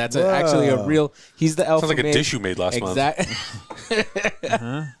 guys. That's actually a real. He's the elf. Sounds like a dish you made last month.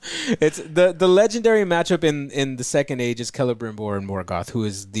 It's the legendary matchup in the Second Age is Celebrimbor and Morgoth, who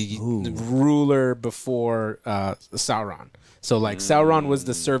is the ruler before Sauron. So like Sauron was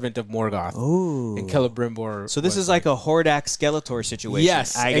the servant of Morgoth, and Celebrimbor. So this was is like a Hordak Skeletor situation.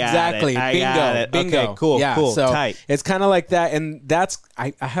 Yes, I got exactly. It. I Bingo, got it. bingo. Okay, cool, yeah, cool, so tight. It's kind of like that, and that's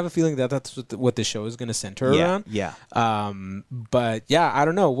I have a feeling that that's what the show is going to center around. Yeah. But yeah, I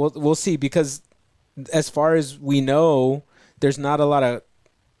don't know. We'll see, because as far as we know, there's not a lot of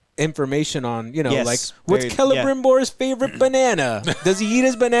information on, Yes, like what's very- Celebrimbor's favorite banana? Does he eat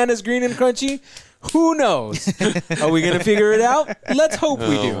his bananas green and crunchy? Who knows? Are we going to figure it out? Let's hope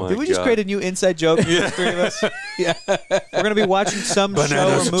we do. my Did we just God. create a new inside joke for the three of us? Yeah. We're going to be watching some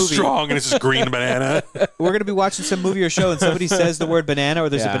Bananas show or movie. strong, and it's just green banana. We're going to be watching some movie or show, and somebody says the word banana, or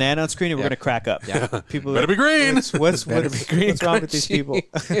there's Yeah. a banana on screen, and we're going to crack up. Yeah. People Better be green. What's Better be green what's wrong with these crunchy.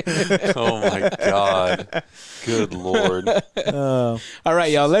 people? Oh my God. Good Lord. All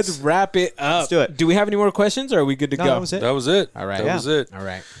right, y'all. Let's wrap it up. Let's do it. Do we have any more questions, or are we good to No, go? that was it. That was it. All right. That Yeah. was it. All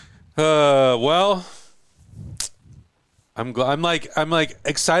right. Well, I'm like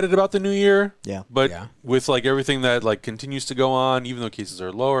excited about the new year. Yeah. But Yeah. with like everything that like continues to go on, even though cases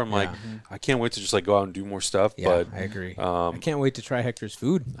are lower, I'm like, Yeah. I can't wait to just like go out and do more stuff. Yeah, But I agree. I can't wait to try Hector's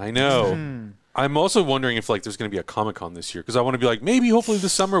food. I know. I'm also wondering if like there's going to be a Comic-Con this year, because I want to be like, maybe hopefully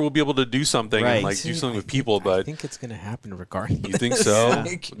this summer we'll be able to do something Right. and like do something with people. I But think it's going to happen regardless. you think so?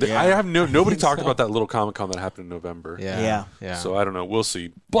 Yeah. I have nobody talked about that little Comic-Con that happened in November. Yeah. So I don't know. We'll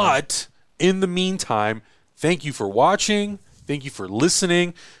see. But in the meantime, thank you for watching. Thank you for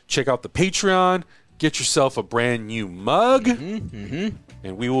listening. Check out the Patreon. Get yourself a brand new mug. And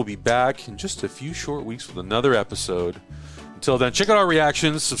we will be back in just a few short weeks with another episode. Until then, check out our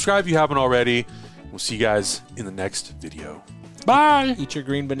reactions. Subscribe if you haven't already. We'll see you guys in the next video. Bye. Eat your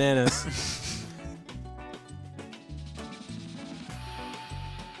green bananas.